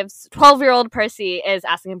greeting he gives 12-year-old Percy is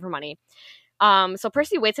asking him for money. So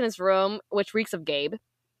Percy waits in his room, which reeks of Gabe,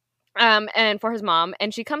 and for his mom,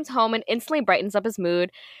 and she comes home and instantly brightens up his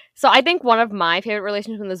mood. So I think one of my favorite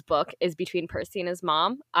relationships in this book is between Percy and his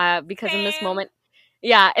mom, because in this moment,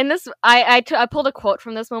 in this, I pulled a quote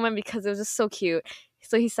from this moment because it was just so cute.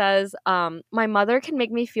 So he says, my mother can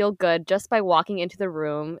make me feel good just by walking into the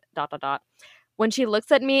room, ... When she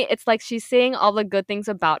looks at me, it's like she's saying all the good things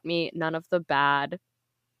about me, none of the bad.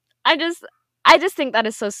 I just think that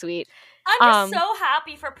is so sweet. I'm just so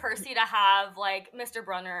happy for Percy to have, like, Mr.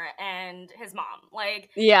 Brunner and his mom.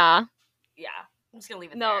 Like, yeah. I'm just gonna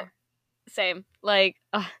leave it there. Same. Like,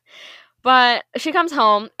 but she comes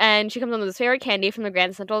home, and she comes home with his favorite candy from the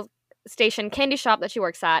Grand Central Station candy shop that she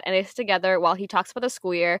works at, and they sit together while he talks about the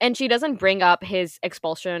school year, and she doesn't bring up his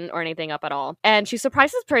expulsion or anything up at all. And she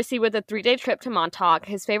surprises Percy with a 3-day trip to Montauk,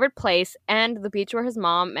 his favorite place, and the beach where his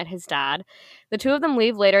mom met his dad. The two of them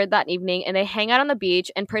leave later that evening, and they hang out on the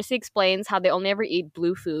beach, and Percy explains how they only ever eat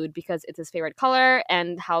blue food because it's his favorite color,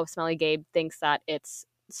 and how Smelly Gabe thinks that it's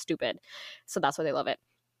stupid. So that's why they love it.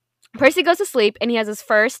 Percy goes to sleep, and he has his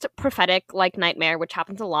first prophetic-like nightmare, which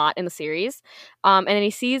happens a lot in the series. And then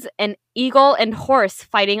he sees an eagle and horse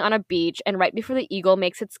fighting on a beach, and right before the eagle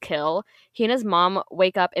makes its kill, he and his mom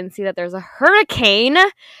wake up and see that there's a hurricane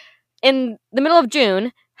in the middle of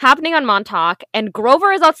June happening on Montauk, and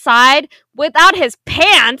Grover is outside without his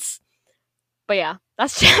pants. But yeah,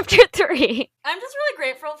 that's chapter 3. I'm just really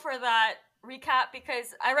grateful for that recap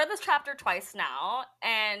because I read this chapter twice now,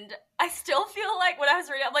 and I still feel like when I was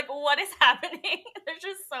reading, I'm like, what is happening? There's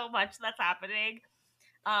just so much that's happening.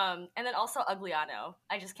 And then also Ugliano.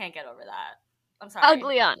 I just can't get over that. I'm sorry.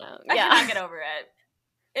 Ugliano. I cannot get over it.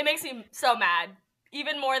 It makes me so mad.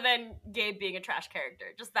 Even more than Gabe being a trash character.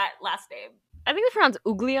 Just that last name. I think it's pronounced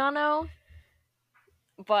Ugliano.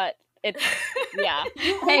 But it's, yeah.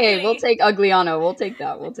 Hey, we'll take Ugliano. We'll take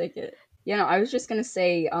that. We'll take it. You know, I was just going to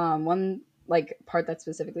say one like part that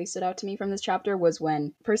specifically stood out to me from this chapter was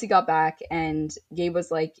when Percy got back and Gabe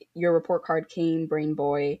was like, your report card came, brain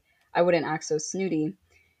boy. I wouldn't act so snooty.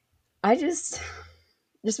 I just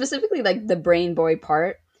specifically like the brain boy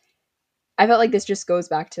part. I felt like this just goes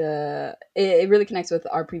back to, it really connects with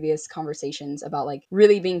our previous conversations about like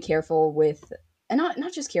really being careful with, and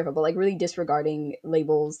not just careful, but like really disregarding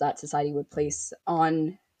labels that society would place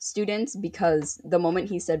on students, because the moment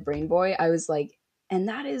he said brain boy, I was like, and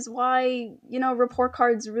that is why, you know, report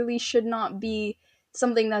cards really should not be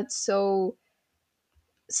something that's so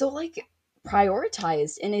like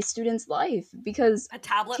prioritized in a student's life, because a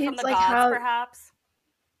tablet kids, from the like, gods, perhaps.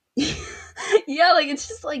 Yeah, like it's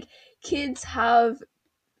just like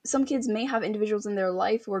some kids may have individuals in their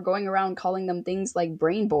life who are going around calling them things like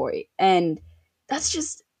brain boy, and that's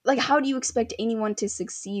just like, how do you expect anyone to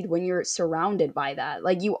succeed when you're surrounded by that?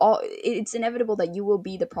 Like, it's inevitable that you will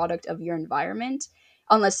be the product of your environment,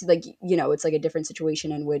 unless, like, you know, it's like a different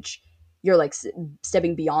situation in which you're like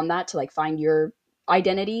stepping beyond that to like find your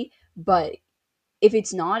identity. But if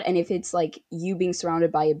it's not, and if it's like you being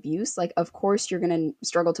surrounded by abuse, like, of course you're gonna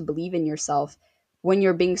struggle to believe in yourself when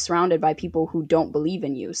you're being surrounded by people who don't believe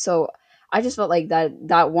in you. So I just felt like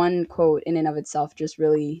that one quote in and of itself just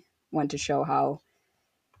really went to show how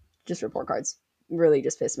just report cards really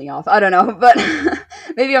just pissed me off. I don't know, but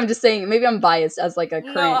maybe I'm biased as like a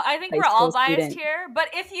current. No, I think we're all biased student here. But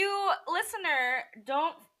if you, listener,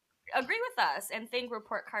 don't agree with us and think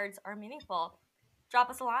report cards are meaningful,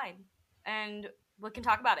 drop us a line and we can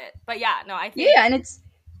talk about it. But yeah, no, I think and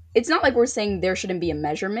it's not like we're saying there shouldn't be a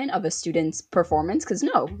measurement of a student's performance, because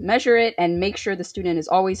no, measure it and make sure the student is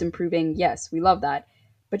always improving. Yes, we love that.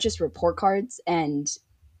 But just report cards, and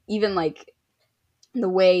even like the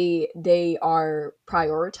way they are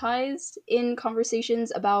prioritized in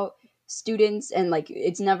conversations about students, and like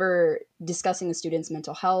it's never discussing the student's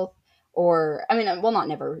mental health, or I mean, well, not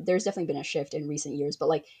never, there's definitely been a shift in recent years, but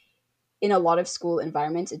like in a lot of school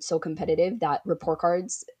environments, it's so competitive that report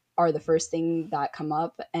cards are the first thing that come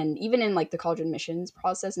up. And even in like the college admissions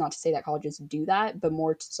process, not to say that colleges do that, but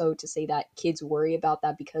more so to say that kids worry about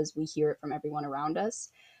that because we hear it from everyone around us.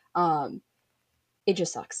 It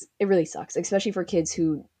just sucks. It really sucks, especially for kids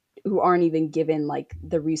who aren't even given like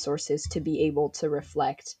the resources to be able to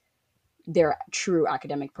reflect their true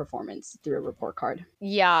academic performance through a report card.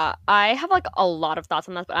 Yeah, I have like a lot of thoughts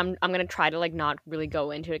on that, but I'm gonna try to like not really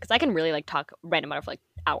go into it because I can really like talk random about it for like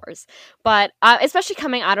hours. But especially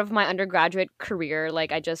coming out of my undergraduate career,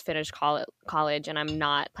 like I just finished college and I'm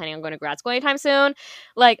not planning on going to grad school anytime soon.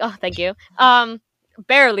 Like, oh, thank you. I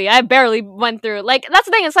barely went through, like, that's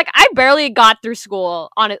the thing, it's like I barely got through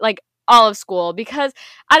school on it, like all of school, because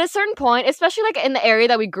at a certain point, especially like in the area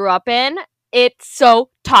that we grew up in, it's so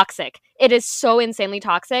toxic. It is so insanely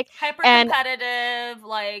toxic. Hyper competitive,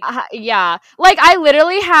 like yeah. Like I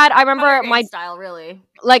literally had, I remember my style, really.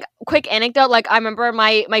 Like, quick anecdote, like I remember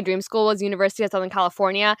my dream school was University of Southern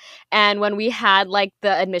California, and when we had like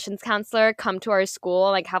the admissions counselor come to our school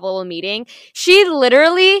and like have a little meeting, she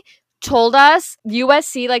literally told us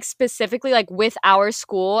USC, like specifically like with our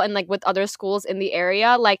school and like with other schools in the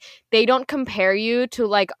area, like they don't compare you to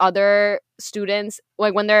like other students,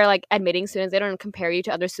 like when they're like admitting students, they don't compare you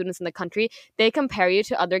to other students in the country, they compare you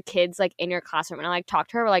to other kids like in your classroom. And I like talked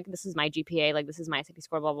to her like, this is my GPA, like this is my SAT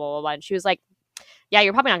score, blah blah blah blah, and she was like, yeah,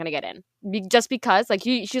 you're probably not gonna get in, just because like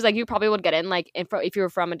she's like, you probably would get in like if you were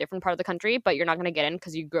from a different part of the country, but you're not gonna get in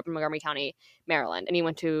because you grew up in Montgomery County, Maryland, and you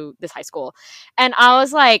went to this high school. And I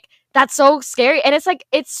was like, that's so scary, and it's like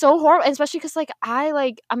it's so horrible, especially because like I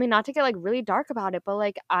mean, not to get like really dark about it, but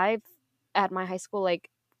like I've at my high school, like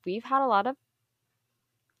we've had a lot of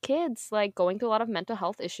kids like going through a lot of mental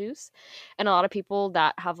health issues, and a lot of people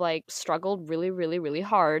that have like struggled really really really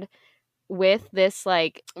hard with this,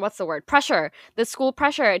 like, what's the word, pressure, the school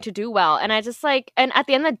pressure to do well. And I just like, and at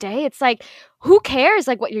the end of the day, it's like, who cares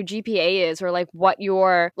like what your GPA is or like what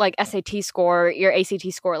your like SAT score, your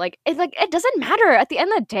ACT score, like it doesn't matter at the end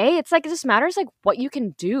of the day. It's like, it just matters like what you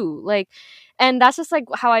can do, like. And that's just like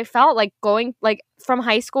how I felt like going like from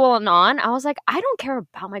high school and on. I was like, I don't care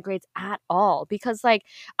about my grades at all, because like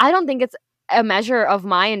I don't think it's a measure of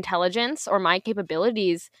my intelligence or my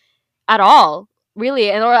capabilities at all,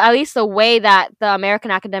 really, and or at least the way that the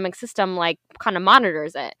American academic system like kind of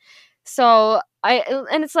monitors it. So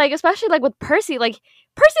and it's like, especially like with Percy like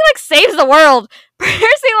saves the world.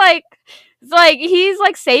 Percy like, it's like he's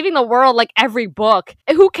like saving the world like every book.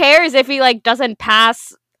 Who cares if he like doesn't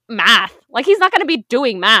pass math? Like he's not going to be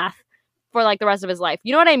doing math for like the rest of his life.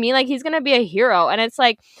 You know what I mean? Like he's going to be a hero. And it's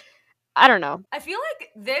like, I don't know. I feel like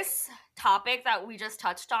this topic that we just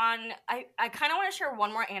touched on, I kind of want to share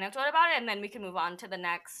one more anecdote about it, and then we can move on to the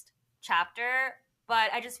next chapter.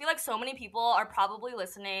 But I just feel like so many people are probably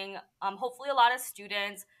listening, hopefully a lot of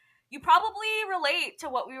students, you probably relate to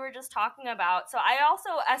what we were just talking about. So I also,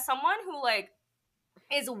 as someone who like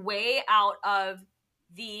is way out of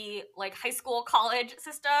the like high school college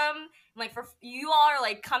system, like for you all are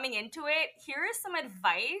like coming into it, here is some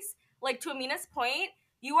advice. Like to Amina's point,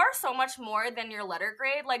 you are so much more than your letter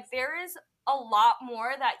grade. Like there is a lot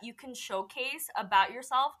more that you can showcase about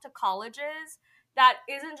yourself to colleges that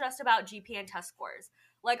isn't just about GPA and test scores.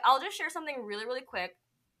 Like I'll just share something really really quick.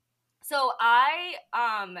 So I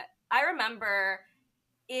remember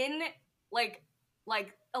in like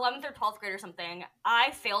 11th or 12th grade or something,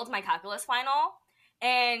 I failed my calculus final,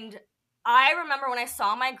 and I remember when I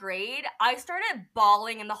saw my grade, I started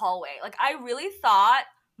bawling in the hallway. Like I really thought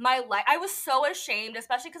my life, I was so ashamed,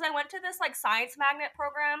 especially because I went to this like science magnet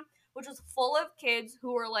program, which was full of kids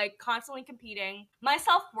who were like constantly competing. My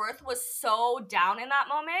self-worth was so down in that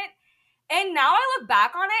moment. And now I look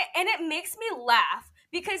back on it and it makes me laugh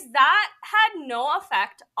because that had no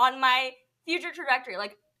effect on my future trajectory.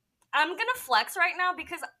 Like I'm gonna flex right now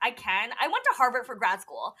because I can. I went to Harvard for grad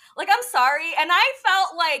school. Like, I'm sorry. And I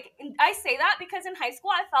felt like, I say that because in high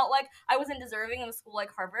school, I felt like I wasn't deserving of a school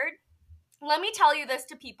like Harvard. Let me tell you this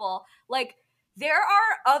to people. Like, there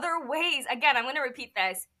are other ways. Again, I'm gonna repeat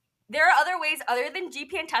this. There are other ways other than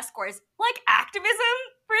GPA and test scores, like activism,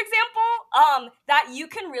 for example, that you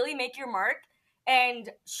can really make your mark and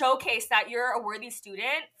showcase that you're a worthy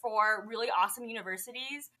student for really awesome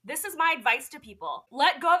universities. This is my advice to people.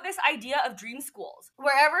 Let go of this idea of dream schools.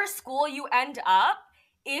 Wherever school you end up,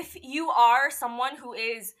 if you are someone who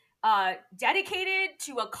is dedicated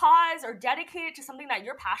to a cause or dedicated to something that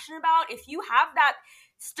you're passionate about, if you have that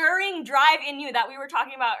stirring drive in you that we were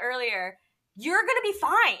talking about earlier, you're gonna be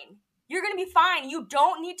fine. You're gonna be fine. You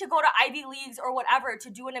don't need to go to Ivy Leagues or whatever to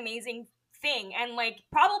do an amazing thing, and like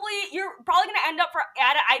you're probably gonna end up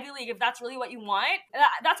at an Ivy League if that's really what you want.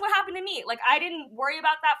 That's what happened to me. Like, I didn't worry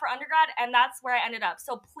about that for undergrad, and that's where I ended up.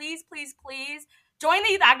 So please, please, please join the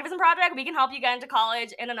Youth Activism Project. We can help you get into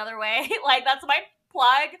college in another way. Like, that's my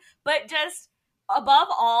plug. But just above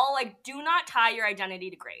all, like, do not tie your identity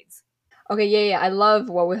to grades. Okay, yeah, I love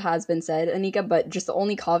what has been said, Anika, but just the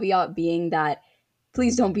only caveat being that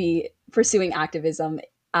please don't be pursuing activism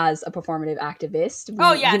as a performative activist.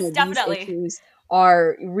 Definitely. These issues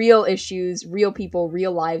are real issues, real people,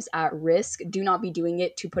 real lives at risk. Do not be doing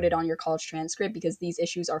it to put it on your college transcript, because these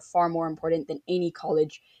issues are far more important than any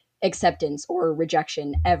college acceptance or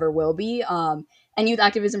rejection ever will be. And Youth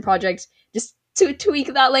Activism Project, just to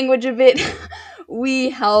tweak that language a bit,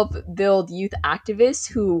 we help build youth activists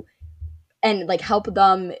who, and like help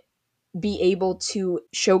them be able to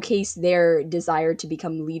showcase their desire to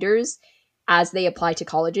become leaders as they apply to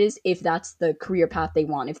colleges, if that's the career path they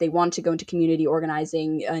want. If they want to go into community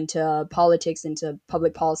organizing, into politics, into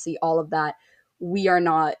public policy, all of that, we are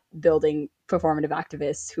not building performative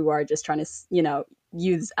activists who are just trying to,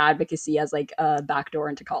 use advocacy as like a backdoor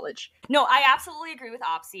into college. No, I absolutely agree with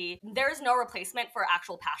Obse. There's no replacement for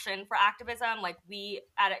actual passion for activism. Like, we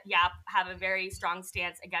at YAP have a very strong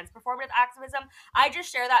stance against performative activism. I just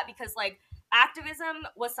share that because, like, activism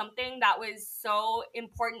was something that was so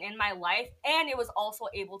important in my life, and it was also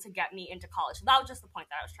able to get me into college. So that was just the point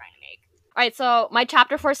that I was trying to make. All right, so my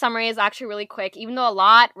chapter 4 summary is actually really quick, even though a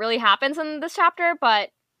lot really happens in this chapter,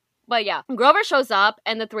 but yeah. Grover shows up,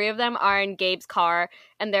 and the three of them are in Gabe's car,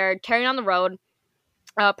 and they're tearing on the road.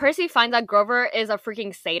 Percy finds out Grover is a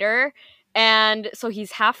freaking satyr, and so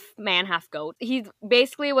he's half man, half goat. He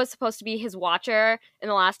basically was supposed to be his watcher in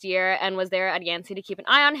the last year, and was there at Yancey to keep an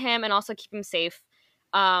eye on him and also keep him safe.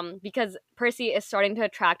 Because Percy is starting to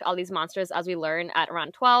attract all these monsters, as we learn at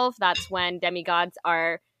around 12. That's when demigods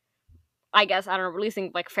are, I guess, I don't know,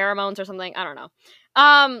 releasing like pheromones or something. I don't know.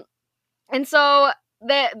 And so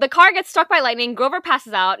the car gets struck by lightning. Grover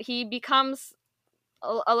passes out. He becomes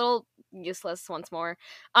a little useless once more.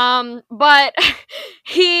 But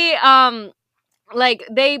he they're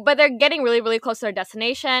getting really, really close to their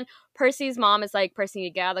destination. Percy's mom is like, Percy,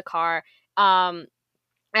 you get out of the car.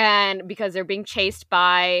 And because they're being chased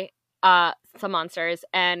by some monsters,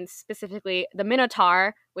 and specifically the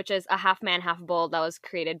Minotaur, which is a half man, half bull that was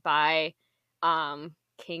created by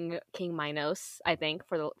King Minos, I think,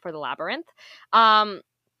 for the labyrinth. And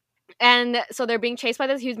so they're being chased by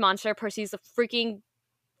this huge monster. Percy's freaking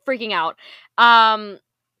out.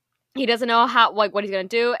 He doesn't know what he's gonna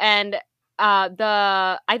do, and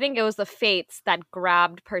I think it was the Fates that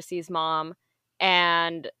grabbed Percy's mom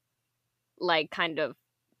and like kind of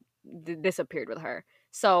disappeared with her.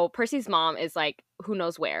 So Percy's mom is like, who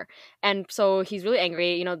knows where. And so he's really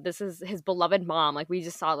angry. This is his beloved mom. Like, we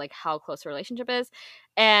just saw like how close the relationship is.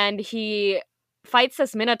 And he fights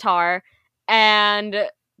this Minotaur and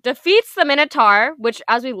defeats the Minotaur, which,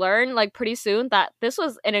 as we learn like pretty soon, that this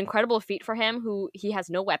was an incredible feat for him, who he has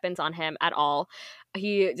no weapons on him at all.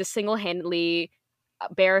 He just single-handedly,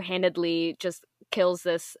 barehandedly just kills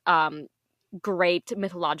this great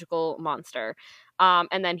mythological monster.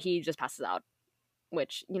 And then he just passes out,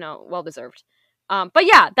 which, well deserved. But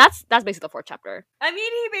yeah, that's basically the 4th chapter. I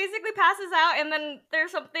mean, he basically passes out, and then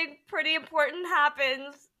there's something pretty important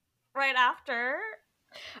happens right after.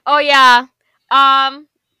 Oh yeah.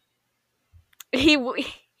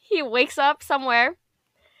 He wakes up somewhere,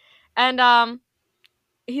 and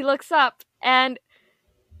he looks up, and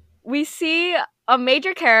we see a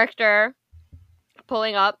major character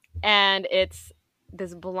pulling up, and it's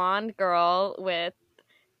this blonde girl with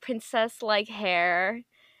princess-like hair,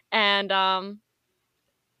 and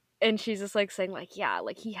she's just like saying like, yeah,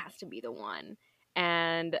 like he has to be the one.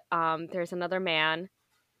 And there's another man,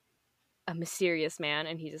 a mysterious man,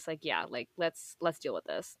 and he's just like, yeah, like let's deal with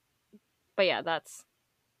this. But yeah, that's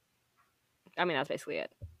basically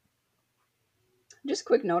it. Just a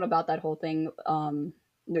quick note about that whole thing.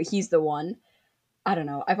 He's the one. I don't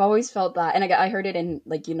know. I've always felt that, and I heard it in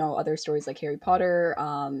like, other stories like Harry Potter.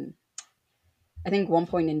 I think one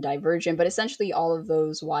point in Divergent, but essentially all of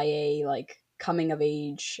those YA like coming of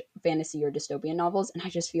age fantasy or dystopian novels, and I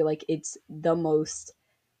just feel like it's the most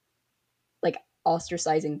like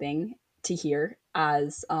ostracizing thing to hear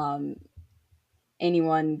as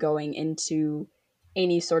anyone going into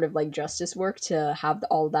any sort of like justice work, to have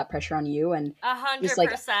all of that pressure on you. And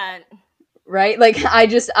 100%. Right? Like I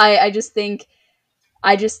just think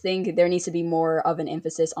there needs to be more of an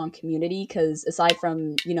emphasis on community, because aside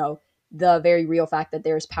from, the very real fact that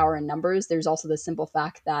there's power in numbers, there's also the simple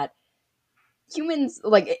fact that humans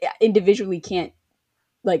like individually can't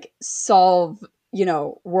like solve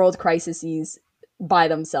world crises by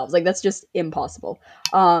themselves. Like, that's just impossible.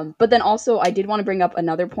 But then also, I did want to bring up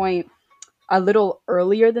another point a little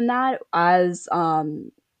earlier than that, as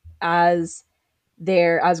as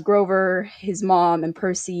Grover, his mom, and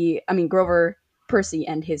Grover, Percy,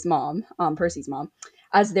 and his mom, Percy's mom,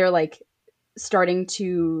 as they're like starting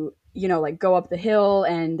to, like go up the hill,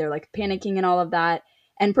 and they're like panicking and all of that.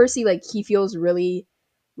 And Percy, like, he feels really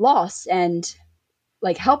lost and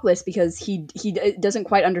like helpless because he doesn't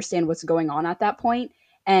quite understand what's going on at that point.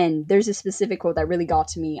 And there's a specific quote that really got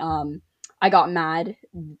to me. I got mad,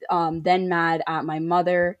 then mad at my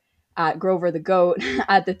mother, at Grover the goat,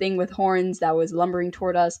 at the thing with horns that was lumbering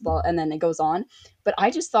toward us, and then it goes on. But I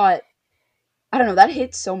just thought, I don't know, that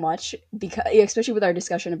hit so much, because especially with our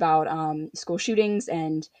discussion about school shootings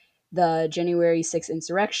and the January 6th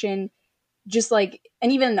insurrection, just like,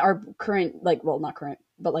 and even our current, like, well, not current,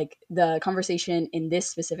 but like the conversation in this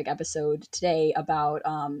specific episode today about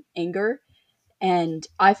anger. And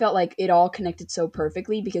I felt like it all connected so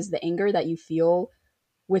perfectly, because the anger that you feel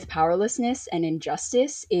with powerlessness and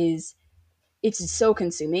injustice it's so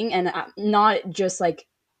consuming, and not just like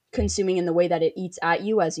consuming in the way that it eats at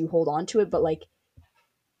you as you hold on to it, but like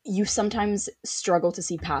you sometimes struggle to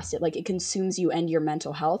see past it. Like, it consumes you and your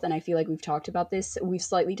mental health. And I feel like we've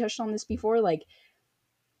slightly touched on this before, like,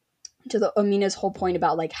 to the Amina's whole point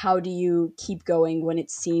about like, how do you keep going when it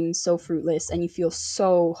seems so fruitless and you feel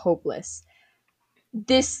so hopeless.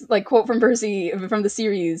 This like quote from Percy from the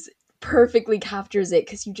series perfectly captures it,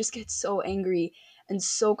 because you just get so angry and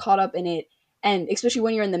so caught up in it. And especially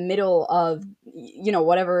when you're in the middle of,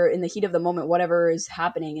 whatever, in the heat of the moment, whatever is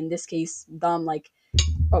happening, in this case, them like,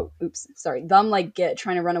 oh, oops, sorry, them like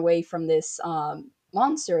trying to run away from this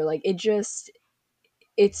monster. Like,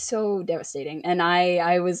 it's so devastating. And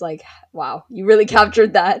I was like, wow, you really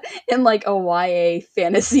captured that in like a YA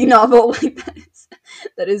fantasy novel. Like,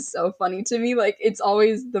 that is so funny to me. Like, it's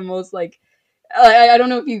always the most like, I don't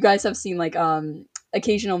know if you guys have seen like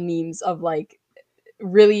occasional memes of like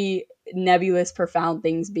really nebulous, profound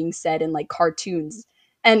things being said in like cartoons.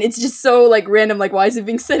 And it's just so like random. Like, why is it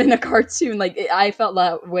being said in a cartoon? Like, I felt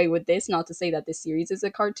that way with this. Not to say that this series is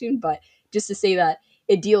a cartoon, but just to say that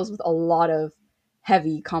it deals with a lot of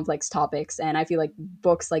heavy, complex topics. And I feel like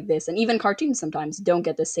books like this, and even cartoons sometimes, don't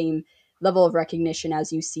get the same level of recognition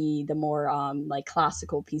as you see the more like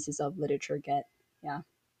classical pieces of literature get. Yeah.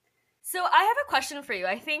 So I have a question for you.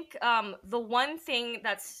 I think the one thing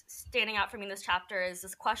that's standing out for me in this chapter is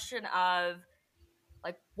this question of,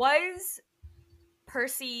 like, was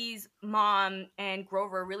Percy's mom and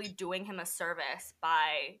Grover really doing him a service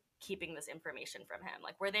by keeping this information from him?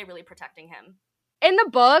 Like, were they really protecting him? In the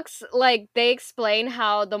books, like, they explain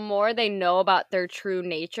how the more they know about their true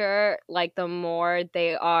nature, like, the more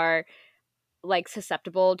they are like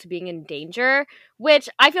susceptible to being in danger, which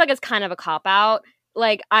I feel like is kind of a cop out.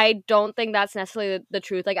 Like, I don't think that's necessarily the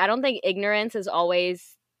truth. Like, I don't think ignorance is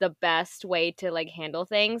always the best way to like handle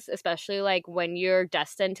things, especially like when you're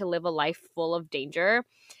destined to live a life full of danger.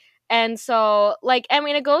 And so, like, I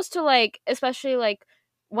mean, it goes to like, especially like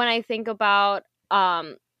when I think about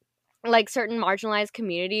like certain marginalized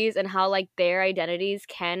communities and how like their identities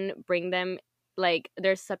can bring them, like,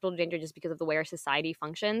 they're susceptible to danger just because of the way our society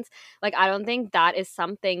functions. Like, I don't think that is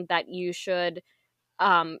something that you should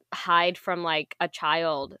hide from like a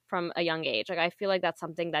child from a young age. Like, I feel like that's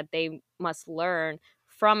something that they must learn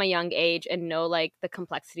from a young age and know like the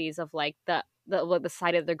complexities of like the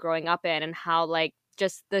society that they're growing up in, and how like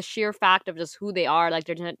just the sheer fact of just who they are, like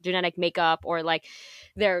their genetic makeup or like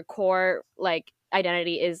their core like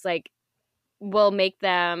identity is like will make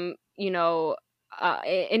them,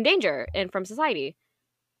 in danger and from society.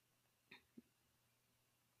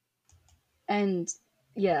 And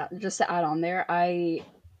yeah, just to add on there,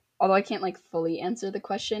 although I can't like fully answer the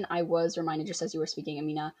question, I was reminded, just as you were speaking,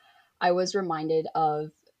 Amina, I was reminded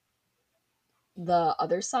of the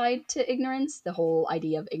other side to ignorance, the whole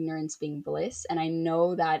idea of ignorance being bliss. And I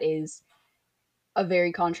know that is a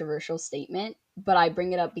very controversial statement, but I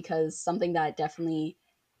bring it up because something that definitely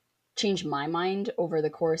changed my mind over the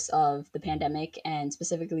course of the pandemic, and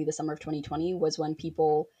specifically the summer of 2020, was when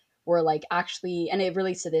people were like, actually, and it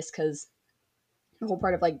relates to this because the whole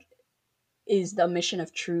part of like, is the omission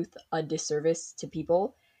of truth a disservice to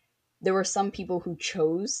people? There were some people who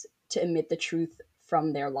chose to omit the truth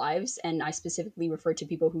from their lives, and I specifically refer to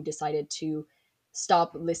people who decided to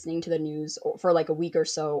stop listening to the news for like a week or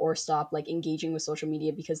so, or stop like engaging with social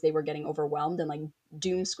media because they were getting overwhelmed, and like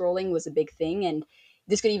doom scrolling was a big thing. And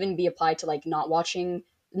this could even be applied to like not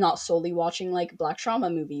solely watching like black trauma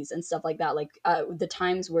movies and stuff like that, like the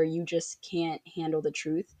times where you just can't handle the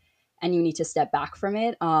truth and you need to step back from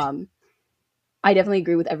it. I definitely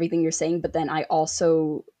agree with everything you're saying, but then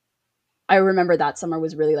I remember that summer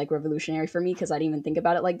was really like revolutionary for me because I didn't even think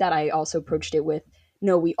about it like that. I also approached it with,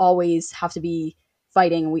 no, we always have to be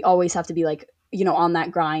fighting. We always have to be like, on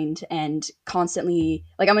that grind and constantly,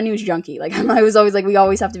 like, I'm a news junkie. Like, I was always like, we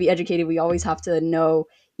always have to be educated. We always have to know,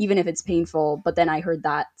 even if it's painful. But then I heard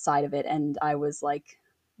that side of it and I was like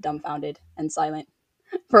dumbfounded and silent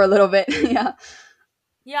for a little bit. Yeah.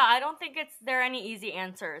 Yeah, I don't think there are any easy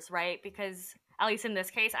answers, right? Because at least in this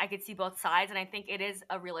case, I could see both sides, and I think it is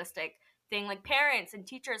a realistic thing like parents and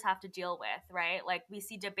teachers have to deal with, right? Like we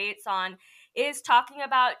see debates on, is talking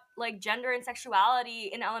about like gender and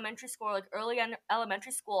sexuality in elementary school, like early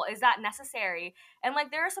elementary school, is that necessary? And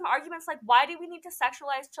like there are some arguments like, why do we need to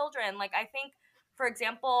sexualize children? Like I think, for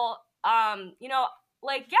example,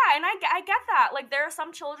 like yeah, and I get that. Like there are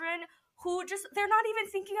some children who just, they're not even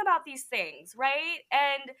thinking about these things, right?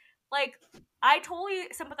 And like I totally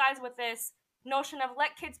sympathize with this notion of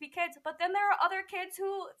let kids be kids, but then there are other kids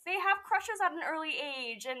who they have crushes at an early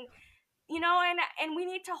age, and and we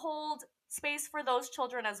need to hold space for those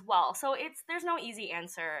children as well. So there's no easy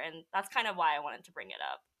answer, and that's kind of why I wanted to bring it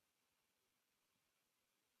up.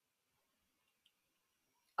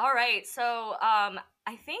 All right, so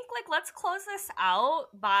I think like let's close this out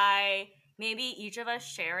by maybe each of us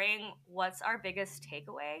sharing what's our biggest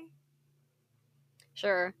takeaway.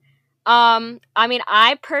 Sure. I mean,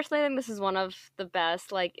 I personally think this is one of the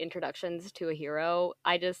best like introductions to a hero.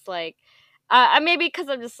 I just like, maybe because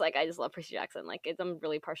I'm just like I just love Percy Jackson. Like, I'm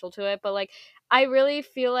really partial to it, but like I really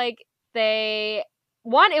feel like they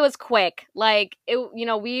it was quick. Like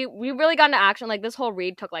we really got into action. Like this whole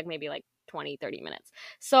read took like maybe like 20-30 minutes.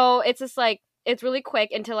 So it's just like it's really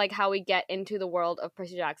quick into like how we get into the world of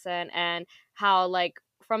Percy Jackson and how like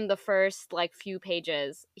from the first like few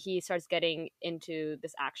pages he starts getting into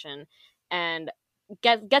this action and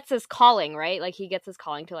gets his calling, right? Like he gets his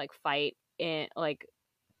calling to like fight in like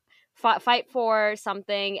fight for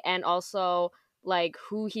something, and also like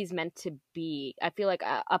who he's meant to be. I feel like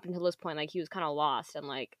up until this point like he was kind of lost, and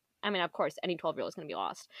like I mean of course any 12-year-old is going to be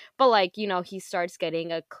lost, but like he starts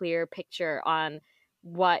getting a clear picture on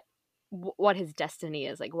what his destiny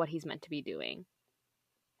is, like what he's meant to be doing.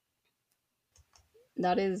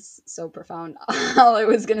 That is so profound. All I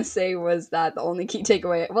was gonna say was that the only key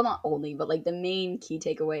takeaway, well, not only, but like the main key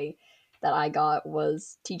takeaway that I got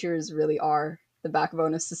was teachers really are the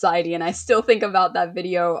backbone of society. And I still think about that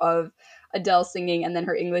video of Adele singing and then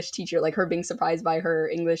her English teacher, like her being surprised by her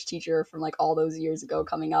English teacher from like all those years ago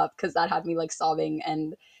coming up, because that had me like sobbing.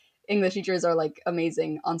 And English teachers are like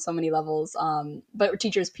amazing on so many levels. But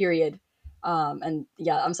teachers, period. And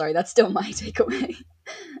yeah, I'm sorry, that's still my takeaway.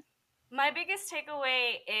 My biggest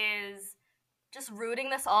takeaway is just rooting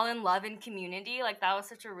this all in love and community. Like that was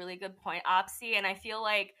such a really good point, Opsy. And I feel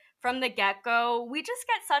like from the get-go, we just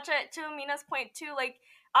get such a, to Amina's point too, like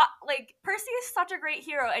Percy is such a great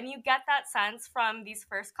hero, and you get that sense from these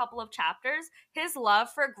first couple of chapters. His love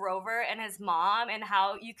for Grover and his mom, and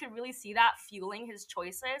how you could really see that fueling his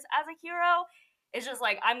choices as a hero. It's just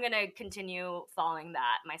like I'm gonna continue following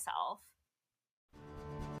that myself.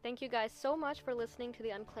 Thank you guys so much for listening to The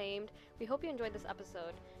Unclaimed. We hope you enjoyed this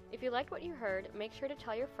episode. If you liked what you heard, make sure to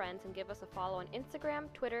tell your friends and give us a follow on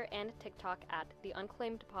Instagram, Twitter, and TikTok at The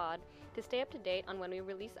Unclaimed Pod to stay up to date on when we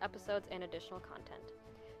release episodes and additional content.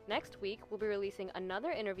 Next week, we'll be releasing another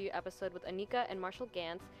interview episode with Anika and Marshall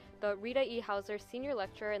Gantz, the Rita E. Hauser Senior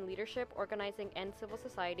Lecturer in Leadership, Organizing, and Civil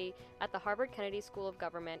Society at the Harvard Kennedy School of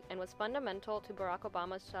Government and was fundamental to Barack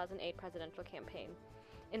Obama's 2008 presidential campaign.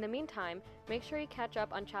 In the meantime, make sure you catch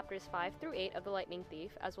up on chapters 5 through 8 of The Lightning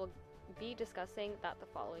Thief, as we'll be discussing that the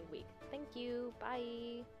following week. Thank you.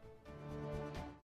 Bye.